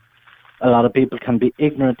 A lot of people can be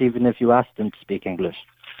ignorant even if you ask them to speak English.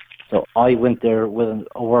 So I went there with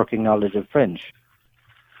a working knowledge of French.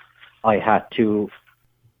 I had to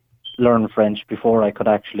learn French before I could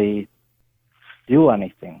actually do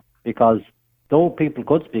anything, because though people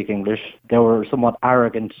could speak English, they were somewhat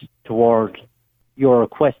arrogant toward your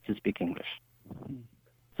request to speak English.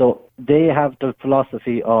 So they have the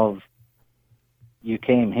philosophy of, you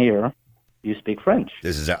came here, you speak French.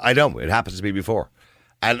 I know, it happens to me before.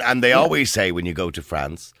 And they always say when you go to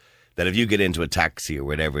France that if you get into a taxi or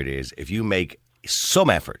whatever it is, if you make some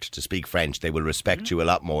effort to speak French, they will respect you a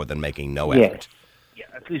lot more than making no effort. Yeah,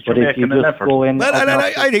 at least you're making an effort.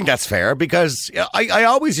 I think that's fair, because I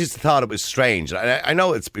always used to thought it was strange. I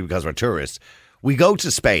know it's because we're tourists. We go to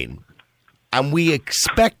Spain and we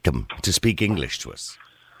expect them to speak English to us.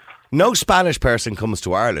 No Spanish person comes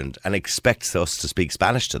to Ireland and expects us to speak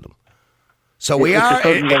Spanish to them. So we are.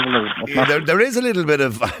 There is a little bit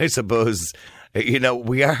of, I suppose,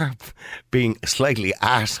 we are being slightly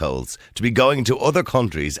assholes to be going to other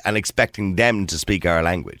countries and expecting them to speak our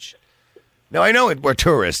language. Now, I know we're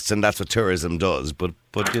tourists and that's what tourism does, but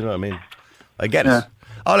you know what I mean? I get it.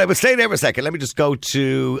 All right, but stay there for a second. Let me just go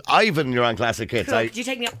to Ivan. You're on Classic Hits. Could you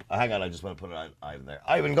take me up? Hang on, I just want to put it on Ivan there.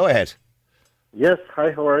 Ivan, go ahead. Yes,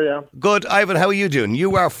 hi, how are you? Good. Ivan, how are you doing?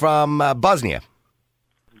 You are from Bosnia.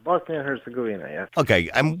 Bosnia-Herzegovina, yes. Okay,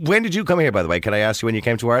 and when did you come here, by the way? Can I ask you when you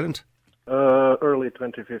came to Ireland? Early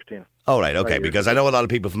 2015. Oh, right, okay, because I know a lot of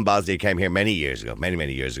people from Bosnia came here many years ago,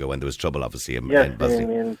 many years ago, when there was trouble, obviously, in Bosnia.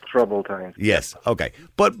 in trouble times. Yes, okay.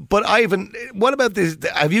 But Ivan, what about this?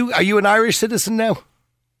 Are you an Irish citizen now?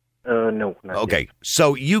 No, not Okay, yet.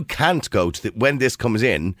 so you can't go to when this comes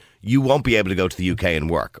in, you won't be able to go to the UK and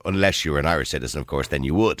work, unless you're an Irish citizen, of course, then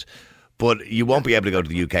you would. But you won't be able to go to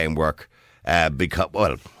the UK and work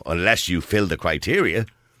unless you fill the criteria.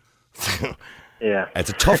 Yeah. It's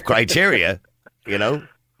a tough criteria, Well,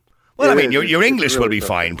 I mean, your English will be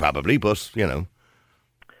fine, probably, but,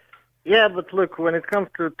 Yeah, but look, when it comes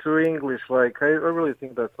to English, like, I really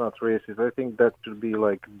think that's not racist. I think that should be,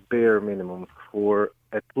 like, bare minimum for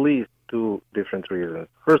at least two different reasons.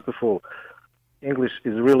 First of all, English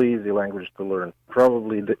is a really easy language to learn.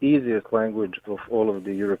 Probably the easiest language of all of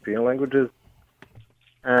the European languages.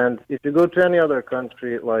 And if you go to any other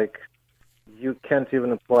country, like, you can't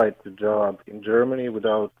even apply to a job in Germany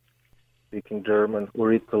without speaking German,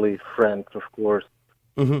 or Italy, French, of course.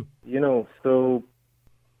 Mm-hmm. You know, so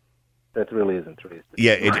that really isn't racist.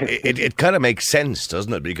 Yeah, it kind of makes sense,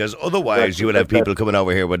 doesn't it? Because otherwise you would have people coming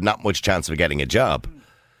over here with not much chance of getting a job.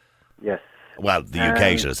 Yes. Well, the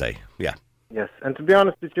UK, should I say. Yeah. Yes, and to be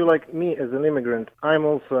honest with you, like me as an immigrant, I'm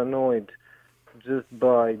also annoyed just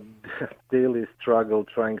by daily struggle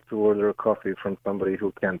trying to order a coffee from somebody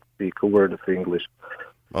who can't speak a word of English.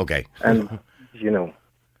 Okay. And, you know,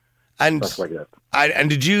 and stuff like that. And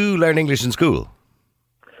did you learn English in school?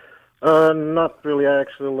 Not really. I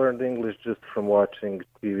actually learned English just from watching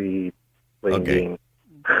TV, playing games.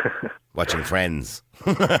 Watching Friends.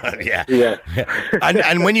 Yeah. Yeah.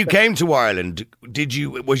 And when you came to Ireland,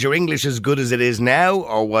 was your English as good as it is now,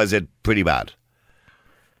 or was it pretty bad?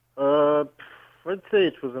 I'd say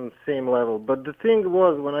it was on the same level. But the thing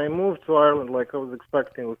was, when I moved to Ireland, like, I was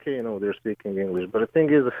expecting, okay, you know, they're speaking English. But the thing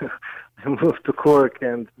is, I moved to Cork,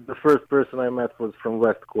 and the first person I met was from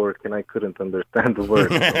West Cork, and I couldn't understand the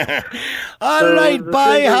words. All right,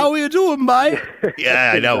 bye. How are you doing, bye?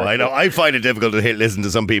 Yeah, I know. I find it difficult to listen to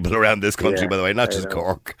some people around this country, by the way, not just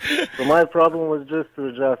Cork. So my problem was just to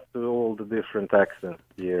adjust to all the different accents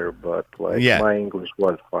here, but, like, my English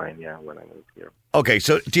was fine, when I moved here. Okay,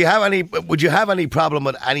 so would you have any problem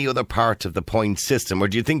with any other part of the point system, or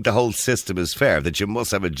do you think the whole system is fair, that you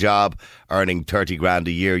must have a job earning 30 grand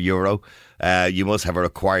a year euro, you must have a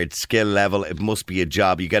required skill level, it must be a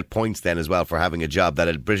job, you get points then as well for having a job that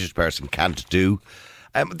a British person can't do?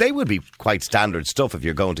 They would be quite standard stuff if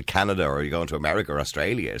you're going to Canada or you're going to America or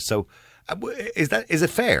Australia. So is it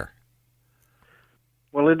fair?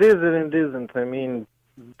 Well, it is and it isn't. I mean,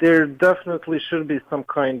 there definitely should be some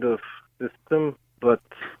kind of system, but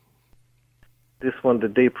this one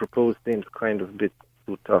that they propose seems kind of a bit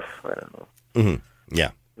too tough. I don't know. Mm-hmm.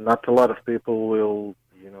 Yeah. Not a lot of people will,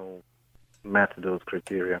 match those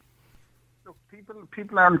criteria. Look,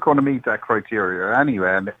 people aren't going to meet that criteria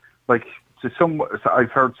anyway. And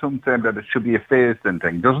I've heard some saying that it should be a phased-in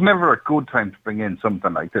thing. There's never a good time to bring in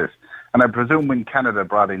something like this. And I presume when Canada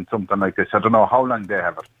brought in something like this, I don't know how long they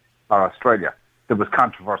have it, or Australia, there was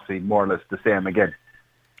controversy more or less the same again.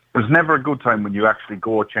 There's never a good time when you actually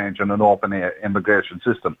go change on an open immigration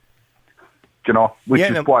system,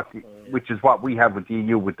 which is what we have with the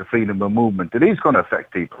EU with the freedom of movement. It is going to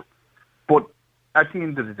affect people. But at the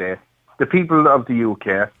end of the day, the people of the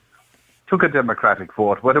UK took a democratic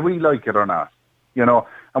vote, whether we like it or not,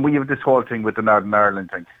 and we have this whole thing with the Northern Ireland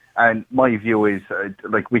thing. And my view is,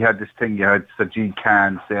 we had this thing, you had Sajid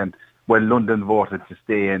Khan saying, well, London voted to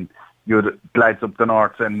stay in, you had lads up the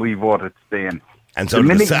north saying we voted to stay in. And so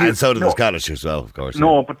did the Scottish as well, of course.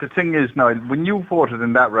 No, but the thing is now, when you voted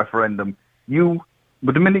in that referendum,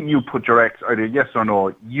 but the minute you put your X either yes or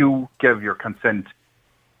no, you gave your consent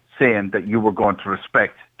saying that you were going to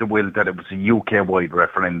respect the will, that it was a UK-wide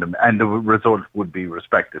referendum and the result would be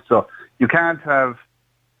respected. So you can't have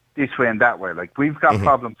this way and that way. Like, we've got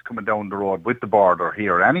problems coming down the road with the border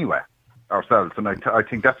here anyway, ourselves, and I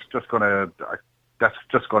think that's just going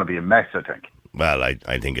to be a mess, I think. Well,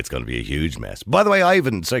 I think it's going to be a huge mess. By the way,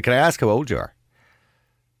 Ivan, so can I ask how old you are?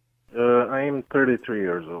 I'm 33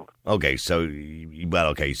 years old. Okay, so you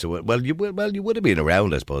would have been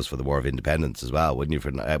around, I suppose, for the War of Independence as well, wouldn't you?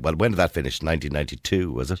 When did that finish?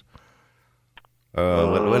 1992, was it?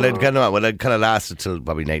 It kind of lasted till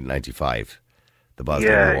probably 1995. The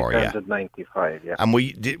Bosnian War, it ended 95. Yeah. And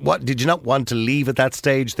did you not want to leave at that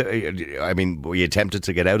stage? I mean, were you tempted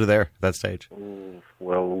to get out of there at that stage?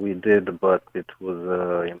 Well, we did, but it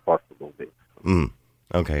was impossible.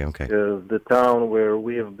 Okay. The town where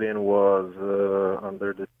we have been was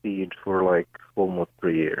under the siege for like almost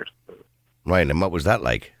 3 years. Right, and what was that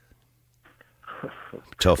like?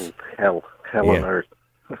 Tough. Hell on earth.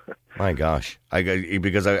 My gosh,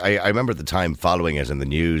 because I remember at the time following it in the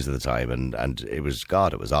news at the time, and it was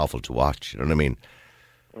awful to watch. You know what I mean?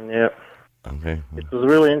 Yeah. Okay. It was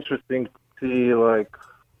really interesting to see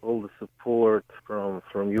all the support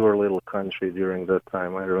from your little country during that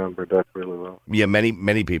time. I remember that really well. Yeah,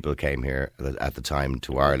 many people came here at the time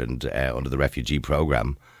to Ireland under the refugee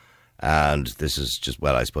programme. And this is just,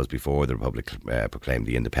 I suppose before the Republic proclaimed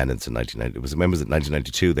the independence in 1990. When was it?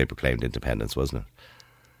 1992 they proclaimed independence, wasn't it?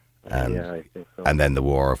 And, I think so. And then the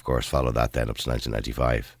war, of course, followed that then up to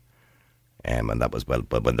 1995. And that was, well,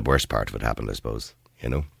 but when the worst part of it happened, I suppose, you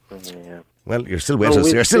know. Yeah. Well, you're still with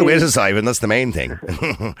us. You're still with us, Ivan. That's the main thing.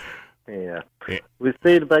 Yeah. We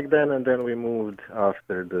stayed back then, and then we moved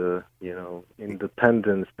after the,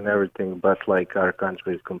 independence and everything. But like our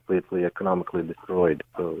country is completely economically destroyed.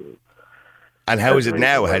 So. And how is it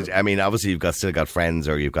now? Obviously you've still got friends,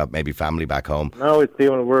 or you've got maybe family back home. No, it's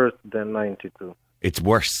even worse than '92. It's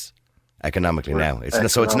worse economically now.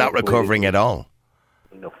 So it's not recovering at all.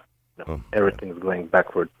 No. Everything's going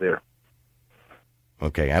backwards there.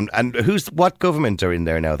 Okay, and what government are in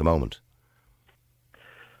there now at the moment?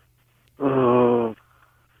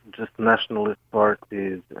 Just nationalist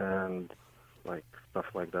parties and like stuff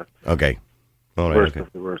like that. Okay, all right. Worst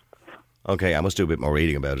of the worst. Okay, I must do a bit more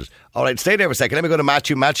reading about it. All right, stay there for a second. Let me go to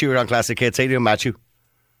Matthew. Matthew, you're on Classic Hits. How you doing, Matthew?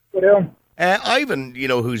 Good on. Ivan,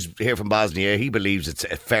 who's here from Bosnia, he believes it's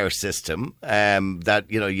a fair system, that,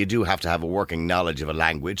 you do have to have a working knowledge of a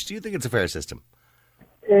language. Do you think it's a fair system?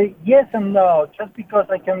 Yes and no, just because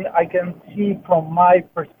I can see from my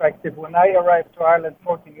perspective, when I arrived to Ireland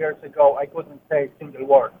 14 years ago, I couldn't say a single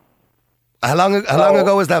word. How long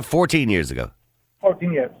ago was that? 14 years ago?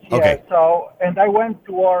 14 years, yeah. Okay. So, and I went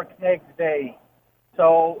to work next day.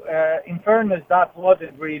 So, in fairness, that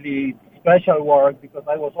wasn't really special work because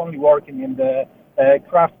I was only working in the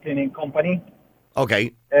craft cleaning company.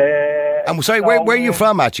 Okay. I'm sorry, where are you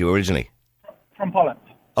from, Matthew, originally? From Poland.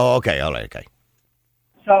 Oh, okay, all right, okay.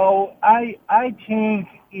 So I think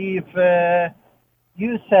if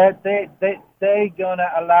you said they're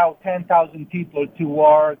gonna allow 10,000 people to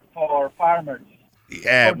work for farmers.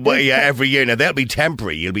 Yeah, every year. Now that'll be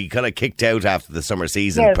temporary. You'll be kind of kicked out after the summer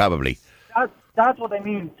season, yes, probably. That's what I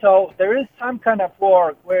mean. So there is some kind of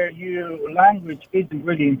work where your language isn't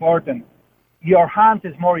really important. Your hand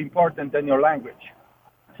is more important than your language.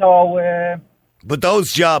 So. But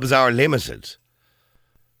those jobs are limited.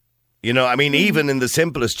 Even in the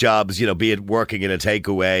simplest jobs, be it working in a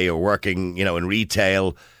takeaway or working, in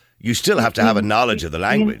retail, you still have to have a knowledge of the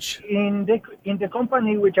language. In the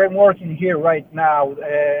company which I'm working here right now,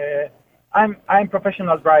 I'm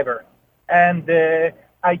professional driver, and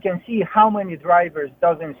I can see how many drivers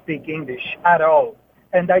doesn't speak English at all,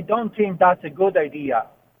 and I don't think that's a good idea.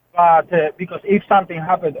 But because if something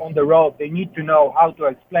happens on the road, they need to know how to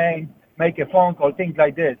explain, make a phone call, things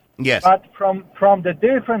like this. Yes. But from the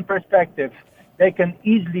different perspective, they can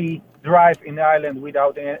easily drive in Ireland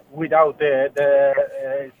without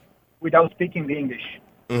speaking the English.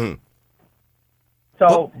 Mm-hmm.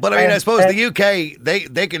 So, but I suppose the UK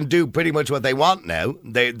they can do pretty much what they want now.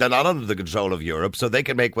 They're not under the control of Europe, so they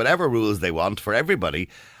can make whatever rules they want for everybody.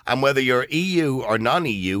 And whether you're EU or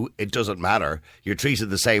non-EU, it doesn't matter. You're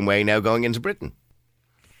treated the same way now going into Britain.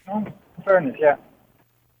 Fairness, yeah.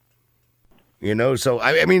 So,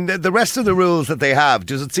 the rest of the rules that they have,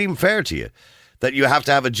 does it seem fair to you? That you have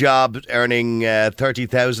to have a job earning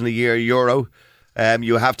 30,000 a year euro.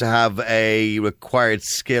 You have to have a required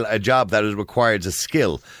skill, a job that requires a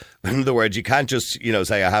skill. In other words, you can't just,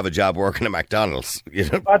 say I have a job working at McDonald's.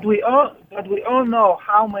 But we all know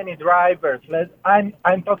how many drivers.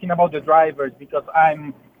 I'm talking about the drivers because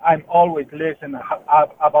I'm always listening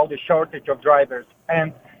about the shortage of drivers.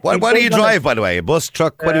 And what do you drive, by the way? A bus,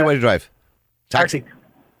 truck? What do you drive? Taxi? Arctic.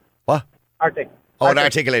 What? Arctic. Oh, an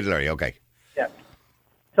articulated lorry, okay. Yeah.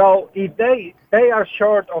 So if they are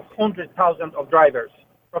short of 100,000 of drivers,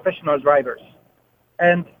 professional drivers,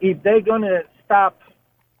 and if they're going to stop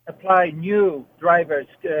apply new drivers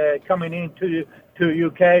coming into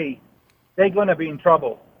UK, they're going to be in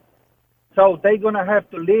trouble. So they're going to have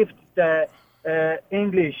to lift the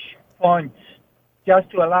English points just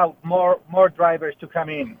to allow more drivers to come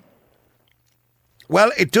in.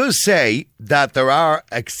 Well, it does say that there are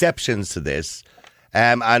exceptions to this,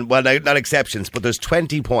 not exceptions, but there's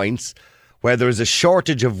 20 points where there is a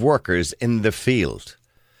shortage of workers in the field.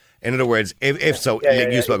 In other words, if so,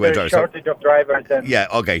 you spoke about drivers. Shortage of drivers. Yeah,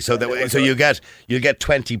 okay. So you get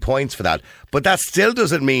 20 points for that, but that still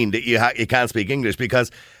doesn't mean that you can't speak English, because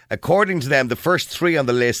according to them, the first three on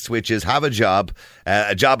the list, which is have a job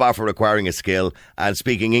offer requiring a skill, and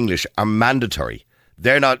speaking English, are mandatory.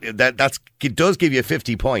 They're not. It does give you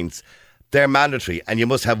 50 points. They're mandatory, and you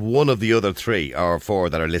must have one of the other 3 or 4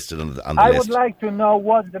 that are listed on the list. I would like to know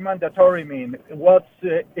what the mandatory mean. What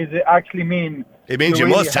is it actually mean? It means you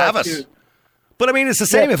must have it. But it's the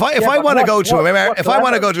same. If I want to go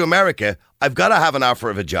to America, I've got to have an offer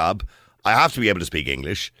of a job. I have to be able to speak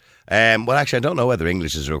English. Well, actually, I don't know whether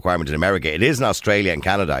English is a requirement in America. It is in Australia and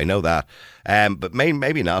Canada, I know that. But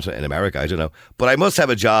maybe not in America, I don't know. But I must have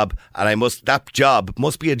a job, and that job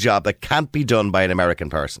must be a job that can't be done by an American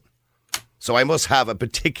person. So I must have a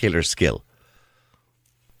particular skill.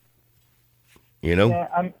 You know?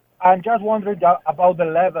 Yeah, I'm just wondering about the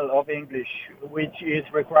level of English which is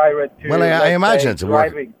required to. Well, I imagine it's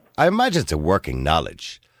driving. I imagine it's a working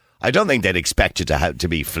knowledge. I don't think they'd expect you to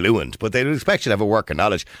be fluent, but they'd expect you to have a working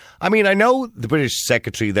knowledge. I mean, I know the British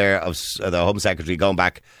Secretary there, of the Home Secretary, going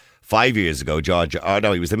back 5 years ago, George. Oh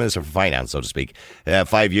no, he was the Minister for Finance, so to speak.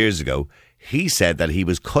 5 years ago, he said that he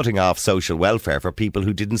was cutting off social welfare for people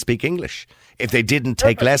who didn't speak English if they didn't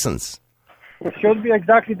take lessons. It should be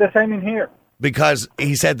exactly the same in here. Because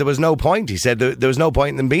he said there was no point. He said there was no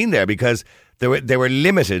point in them being there because they were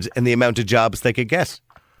limited in the amount of jobs they could get.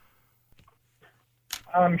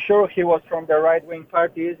 I'm sure he was from the right-wing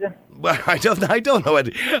party, is it? Well, I don't know.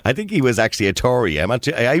 I think he was actually a Tory.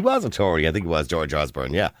 He was a Tory. I think he was George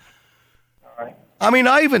Osborne. Yeah. All right. I mean,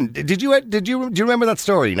 Ivan, do you remember that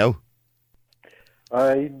story? No.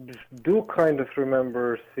 I do kind of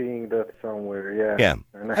remember seeing that somewhere. Yeah. Yeah.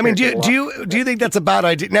 I mean, do you think that's a bad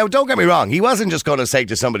idea? Now, don't get me wrong. He wasn't just going to say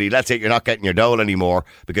to somebody, "That's it, you're not getting your dole anymore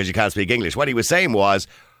because you can't speak English." What he was saying was,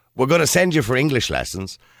 "We're going to send you for English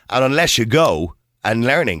lessons, and unless you go and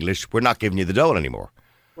learn English, we're not giving you the dole anymore."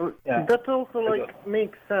 Well, that also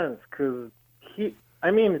makes sense because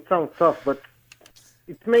I mean, it sounds tough, but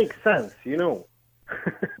it makes sense, you know.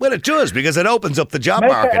 Well, it does because it opens up the job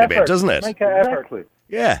market a bit, doesn't it? Make an effort. Exactly.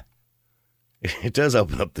 Yeah. It does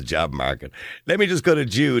open up the job market. Let me just go to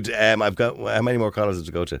Jude. I've got, how many more callers to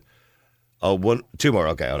go to? Oh, two more.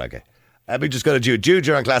 Okay. Let me just go to Jude. Jude,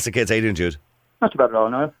 you're on Classic Hits. How you doing, Jude? Not too bad at all,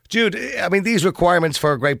 no. Jude, I mean, these requirements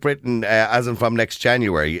for Great Britain, as in from next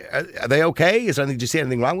January, are they okay? Do you see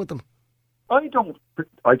anything wrong with them? I don't,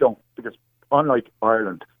 because unlike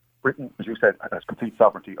Ireland, Britain, as you said, has complete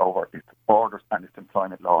sovereignty over its borders and its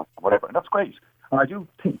employment laws and whatever, and that's great. And I do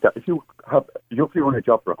think that if you run a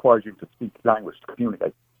job that requires you to speak language to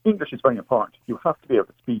communicate, English is very important. You have to be able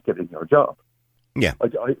to speak it in your job. Yeah.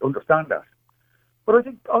 I understand that. But I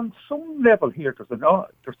think on some level here,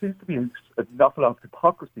 there seems to be an awful lot of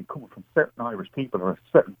hypocrisy coming from certain Irish people or a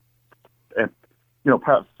certain,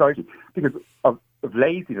 part of society because of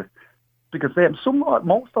laziness. Because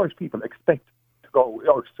most Irish people expect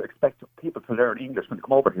people to learn English when they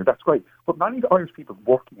come over here. That's great. But many of the Irish people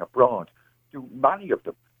working abroad, many of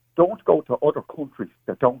them don't go to other countries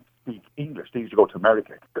that don't speak English. They usually go to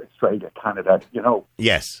America, Australia, Canada,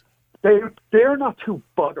 Yes. They're not too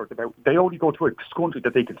bothered about. They only go to a country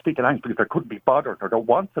that they can speak a language because they couldn't be bothered or don't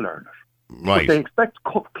want to learn it. Right. But they expect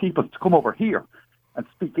people to come over here and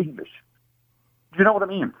speak English. Do you know what I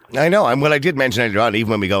mean? I know. And well, I did mention earlier on, even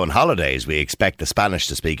when we go on holidays, we expect the Spanish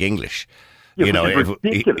to speak English. Yeah, it's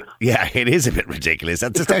ridiculous. It is a bit ridiculous.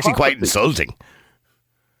 It's actually quite insulting.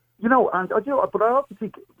 And but I also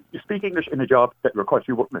think you speak English in a job that requires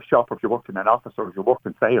you work in a shop, or if you work in an office, or if you work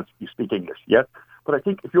in sales, you speak English, yes? But I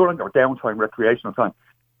think if you're on your downtime, recreational time,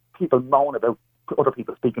 people moan about other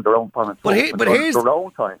people speaking their own time. But here's their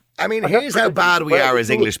own time. I mean, here's how bad we are as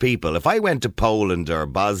English people. If I went to Poland or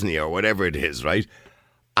Bosnia or whatever it is, right?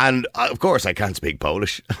 And of course, I can't speak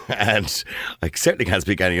Polish, and I certainly can't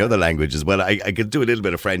speak any other language as well. I could do a little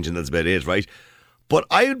bit of French, and that's about it, right? But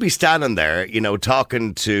I would be standing there,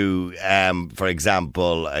 talking to, for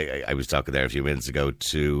example, I was talking there a few minutes ago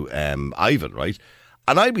to Ivan, right?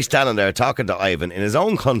 And I'd be standing there talking to Ivan in his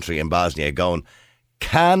own country in Bosnia going,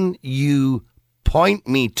 "Can you point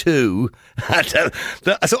me to..."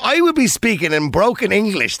 So I would be speaking in broken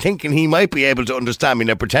English thinking he might be able to understand me,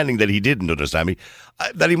 now pretending that he didn't understand me,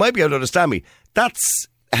 that he might be able to understand me. That's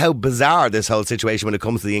how bizarre this whole situation when it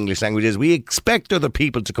comes to the English language is. We expect other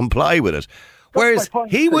people to comply with it. Whereas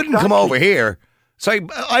he wouldn't come over here. Sorry,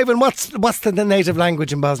 Ivan, what's the native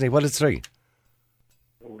language in Bosnia? What is it?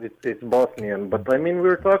 It's Bosnian, but I mean,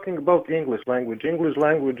 we're talking about English language. English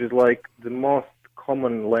language is like the most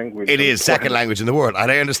common language. It is second language in the world, and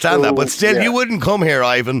I understand that. But still, you wouldn't come here,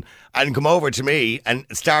 Ivan, and come over to me and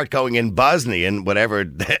start going in Bosnian, whatever,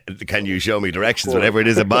 can you show me directions, whatever it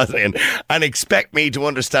is in Bosnian, and expect me to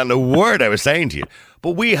understand a word I was saying to you.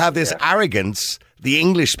 But we have this arrogance. The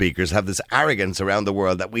English speakers have this arrogance around the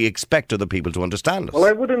world that we expect other people to understand us. Well,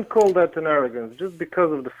 I wouldn't call that an arrogance, just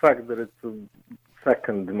because of the fact that it's the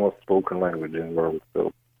second most spoken language in the world.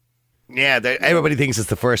 So. Yeah, everybody thinks it's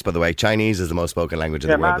the first, by the way. Chinese is the most spoken language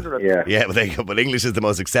in the world. But English is the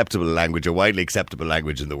most acceptable language, or widely acceptable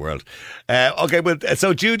language in the world. Okay, but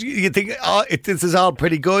so Jude, you think this is all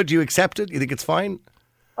pretty good? You accept it? You think it's fine?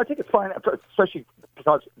 I think it's fine, especially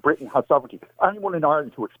because Britain has sovereignty. Anyone in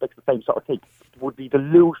Ireland who expects the same sort of thing would be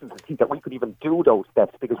delusional to think that we could even do those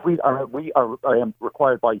steps, because we are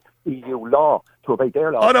required by EU law to obey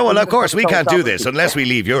their law. Oh no, well of course we can't do this unless we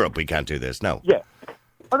leave Europe. We can't do this. No. Yeah.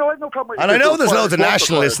 I know, I have no problem with and I know there's loads of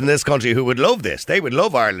nationalists in this country who would love this. They would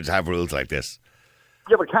love Ireland to have rules like this.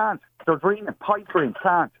 Yeah, we can't. They're dreaming, pipe dreams,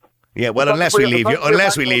 can't. Yeah, well, unless we leave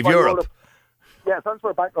Europe. Yeah, since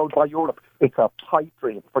we're back out by Europe, it's a pipe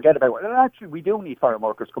dream. Forget about it. And actually, we do need foreign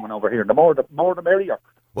workers coming over here. The more the merrier.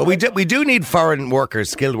 Well, we do need foreign workers,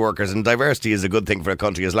 skilled workers, and diversity is a good thing for a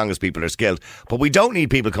country as long as people are skilled. But we don't need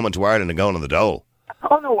people coming to Ireland and going on the dole.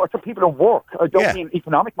 Oh no, it's the people who work. I don't mean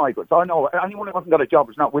economic migrants. I know anyone who hasn't got a job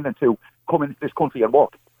is not willing to come into this country and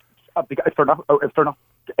work. If they're not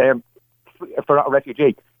a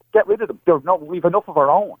refugee, get rid of them. We've enough of our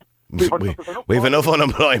own. We've enough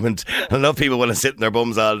unemployment. Enough people want to sit in their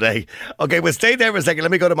bums all day. Okay, well, stay there for a second.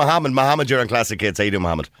 Let me go to Mohammed. Mohammed, you're on Classic Hits. How you doing,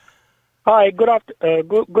 Mohammed? Hi, good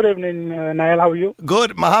evening, Niall. How are you?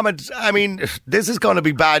 Good. Mohammed, I mean, this is going to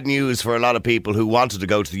be bad news for a lot of people who wanted to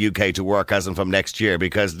go to the UK to work as of from next year,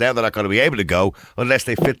 because now they're not going to be able to go unless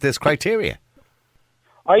they fit this criteria.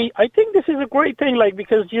 I think this is a great thing,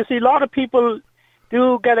 because you see a lot of people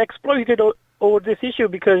do get exploited over this issue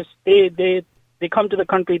because they come to the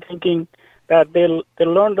country thinking that they'll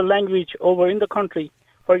learn the language over in the country.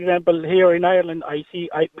 For example, here in Ireland,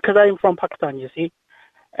 because I'm from Pakistan, you see,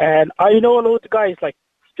 and I know a lot of guys,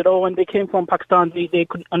 when they came from Pakistan, they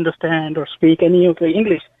couldn't understand or speak any of the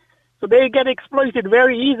English. So they get exploited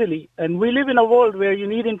very easily. And we live in a world where you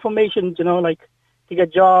need information, to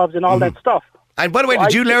get jobs and all that stuff. And by the way,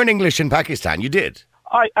 did you learn English in Pakistan? You did?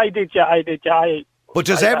 I did, yeah. But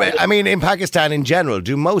in Pakistan in general,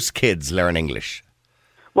 do most kids learn English?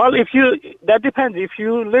 Well, that depends. If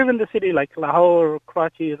you live in the city like Lahore,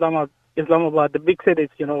 Karachi, Islamabad, the big cities,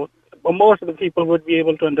 most of the people would be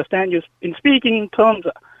able to understand you. In speaking terms,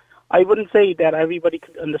 I wouldn't say that everybody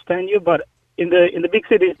could understand you, but in the big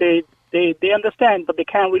cities, they understand, but they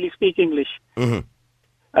can't really speak English. Mm-hmm.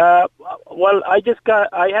 Well, I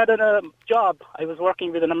had a job. I was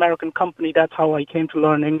working with an American company. That's how I came to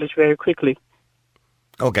learn English very quickly.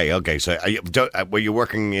 Okay. So were you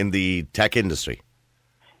working in the tech industry?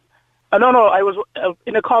 No, I was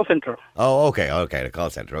in a call center. Oh, okay, a call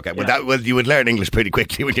center. Okay, yeah. Well, you would learn English pretty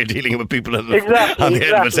quickly when you're dealing with people on the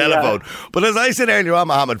end of a telephone. Yeah. But as I said earlier on,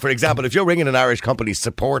 Mohammed, for example, if you're ringing an Irish company's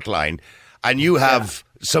support line and you have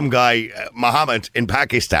some guy, Mohammed, in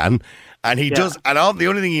Pakistan, and he does, and the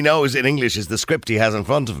only thing he knows in English is the script he has in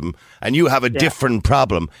front of him, and you have a different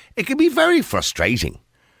problem, it can be very frustrating.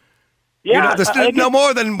 Yeah, there's no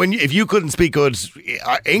more than if you couldn't speak good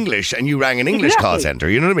English and you rang an English call center.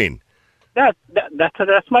 You know what I mean?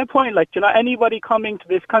 That's my point. Anybody coming to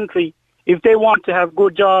this country, if they want to have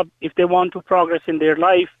good job, if they want to progress in their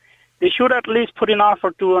life, they should at least put in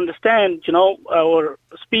effort to understand, or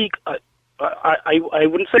speak. I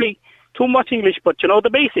wouldn't say too much English, but the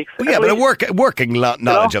basics. Well, yeah, but a working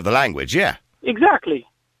knowledge of the language. Yeah, exactly.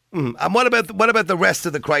 And what about the rest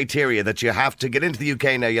of the criteria that you have to get into the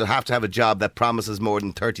UK now? You'll have to have a job that promises more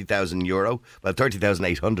than €30,000, well,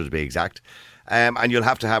 30,800 to be exact. And you'll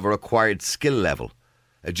have to have a required skill level.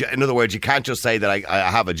 In other words, you can't just say that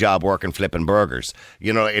I have a job working flipping burgers.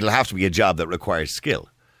 It'll have to be a job that requires skill.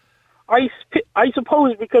 I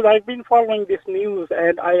suppose because I've been following this news,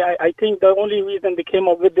 and I think the only reason they came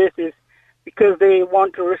up with this is because they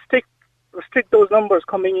want to restrict those numbers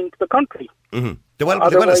coming into the country. Mm-hmm. They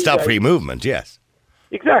want to stop free movement, yes.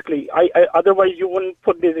 Exactly. Otherwise, you wouldn't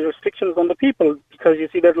put these restrictions on the people, because you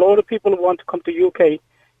see there's a lot of people who want to come to UK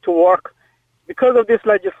to work. Because of this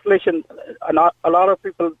legislation, a lot of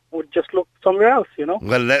people would just look somewhere else,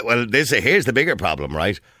 Well, here's the bigger problem,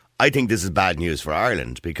 right? I think this is bad news for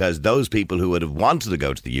Ireland, because those people who would have wanted to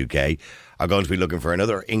go to the UK are going to be looking for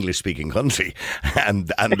another English-speaking country,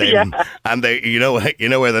 and they you know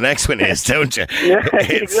where the next one is, don't you? Yeah,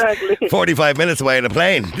 it's exactly. 45 minutes away in a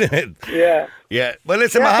plane. Yeah. Yeah. Well,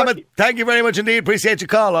 listen, Mohammed, thank you very much indeed. Appreciate your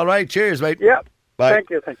call. All right. Cheers, mate. Yeah. Bye. Thank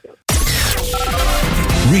you.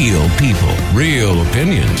 Real people, real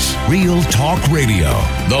opinions, real talk radio.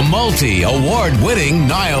 The multi-award-winning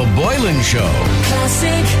Niall Boylan Show.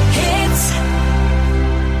 Classic Hits.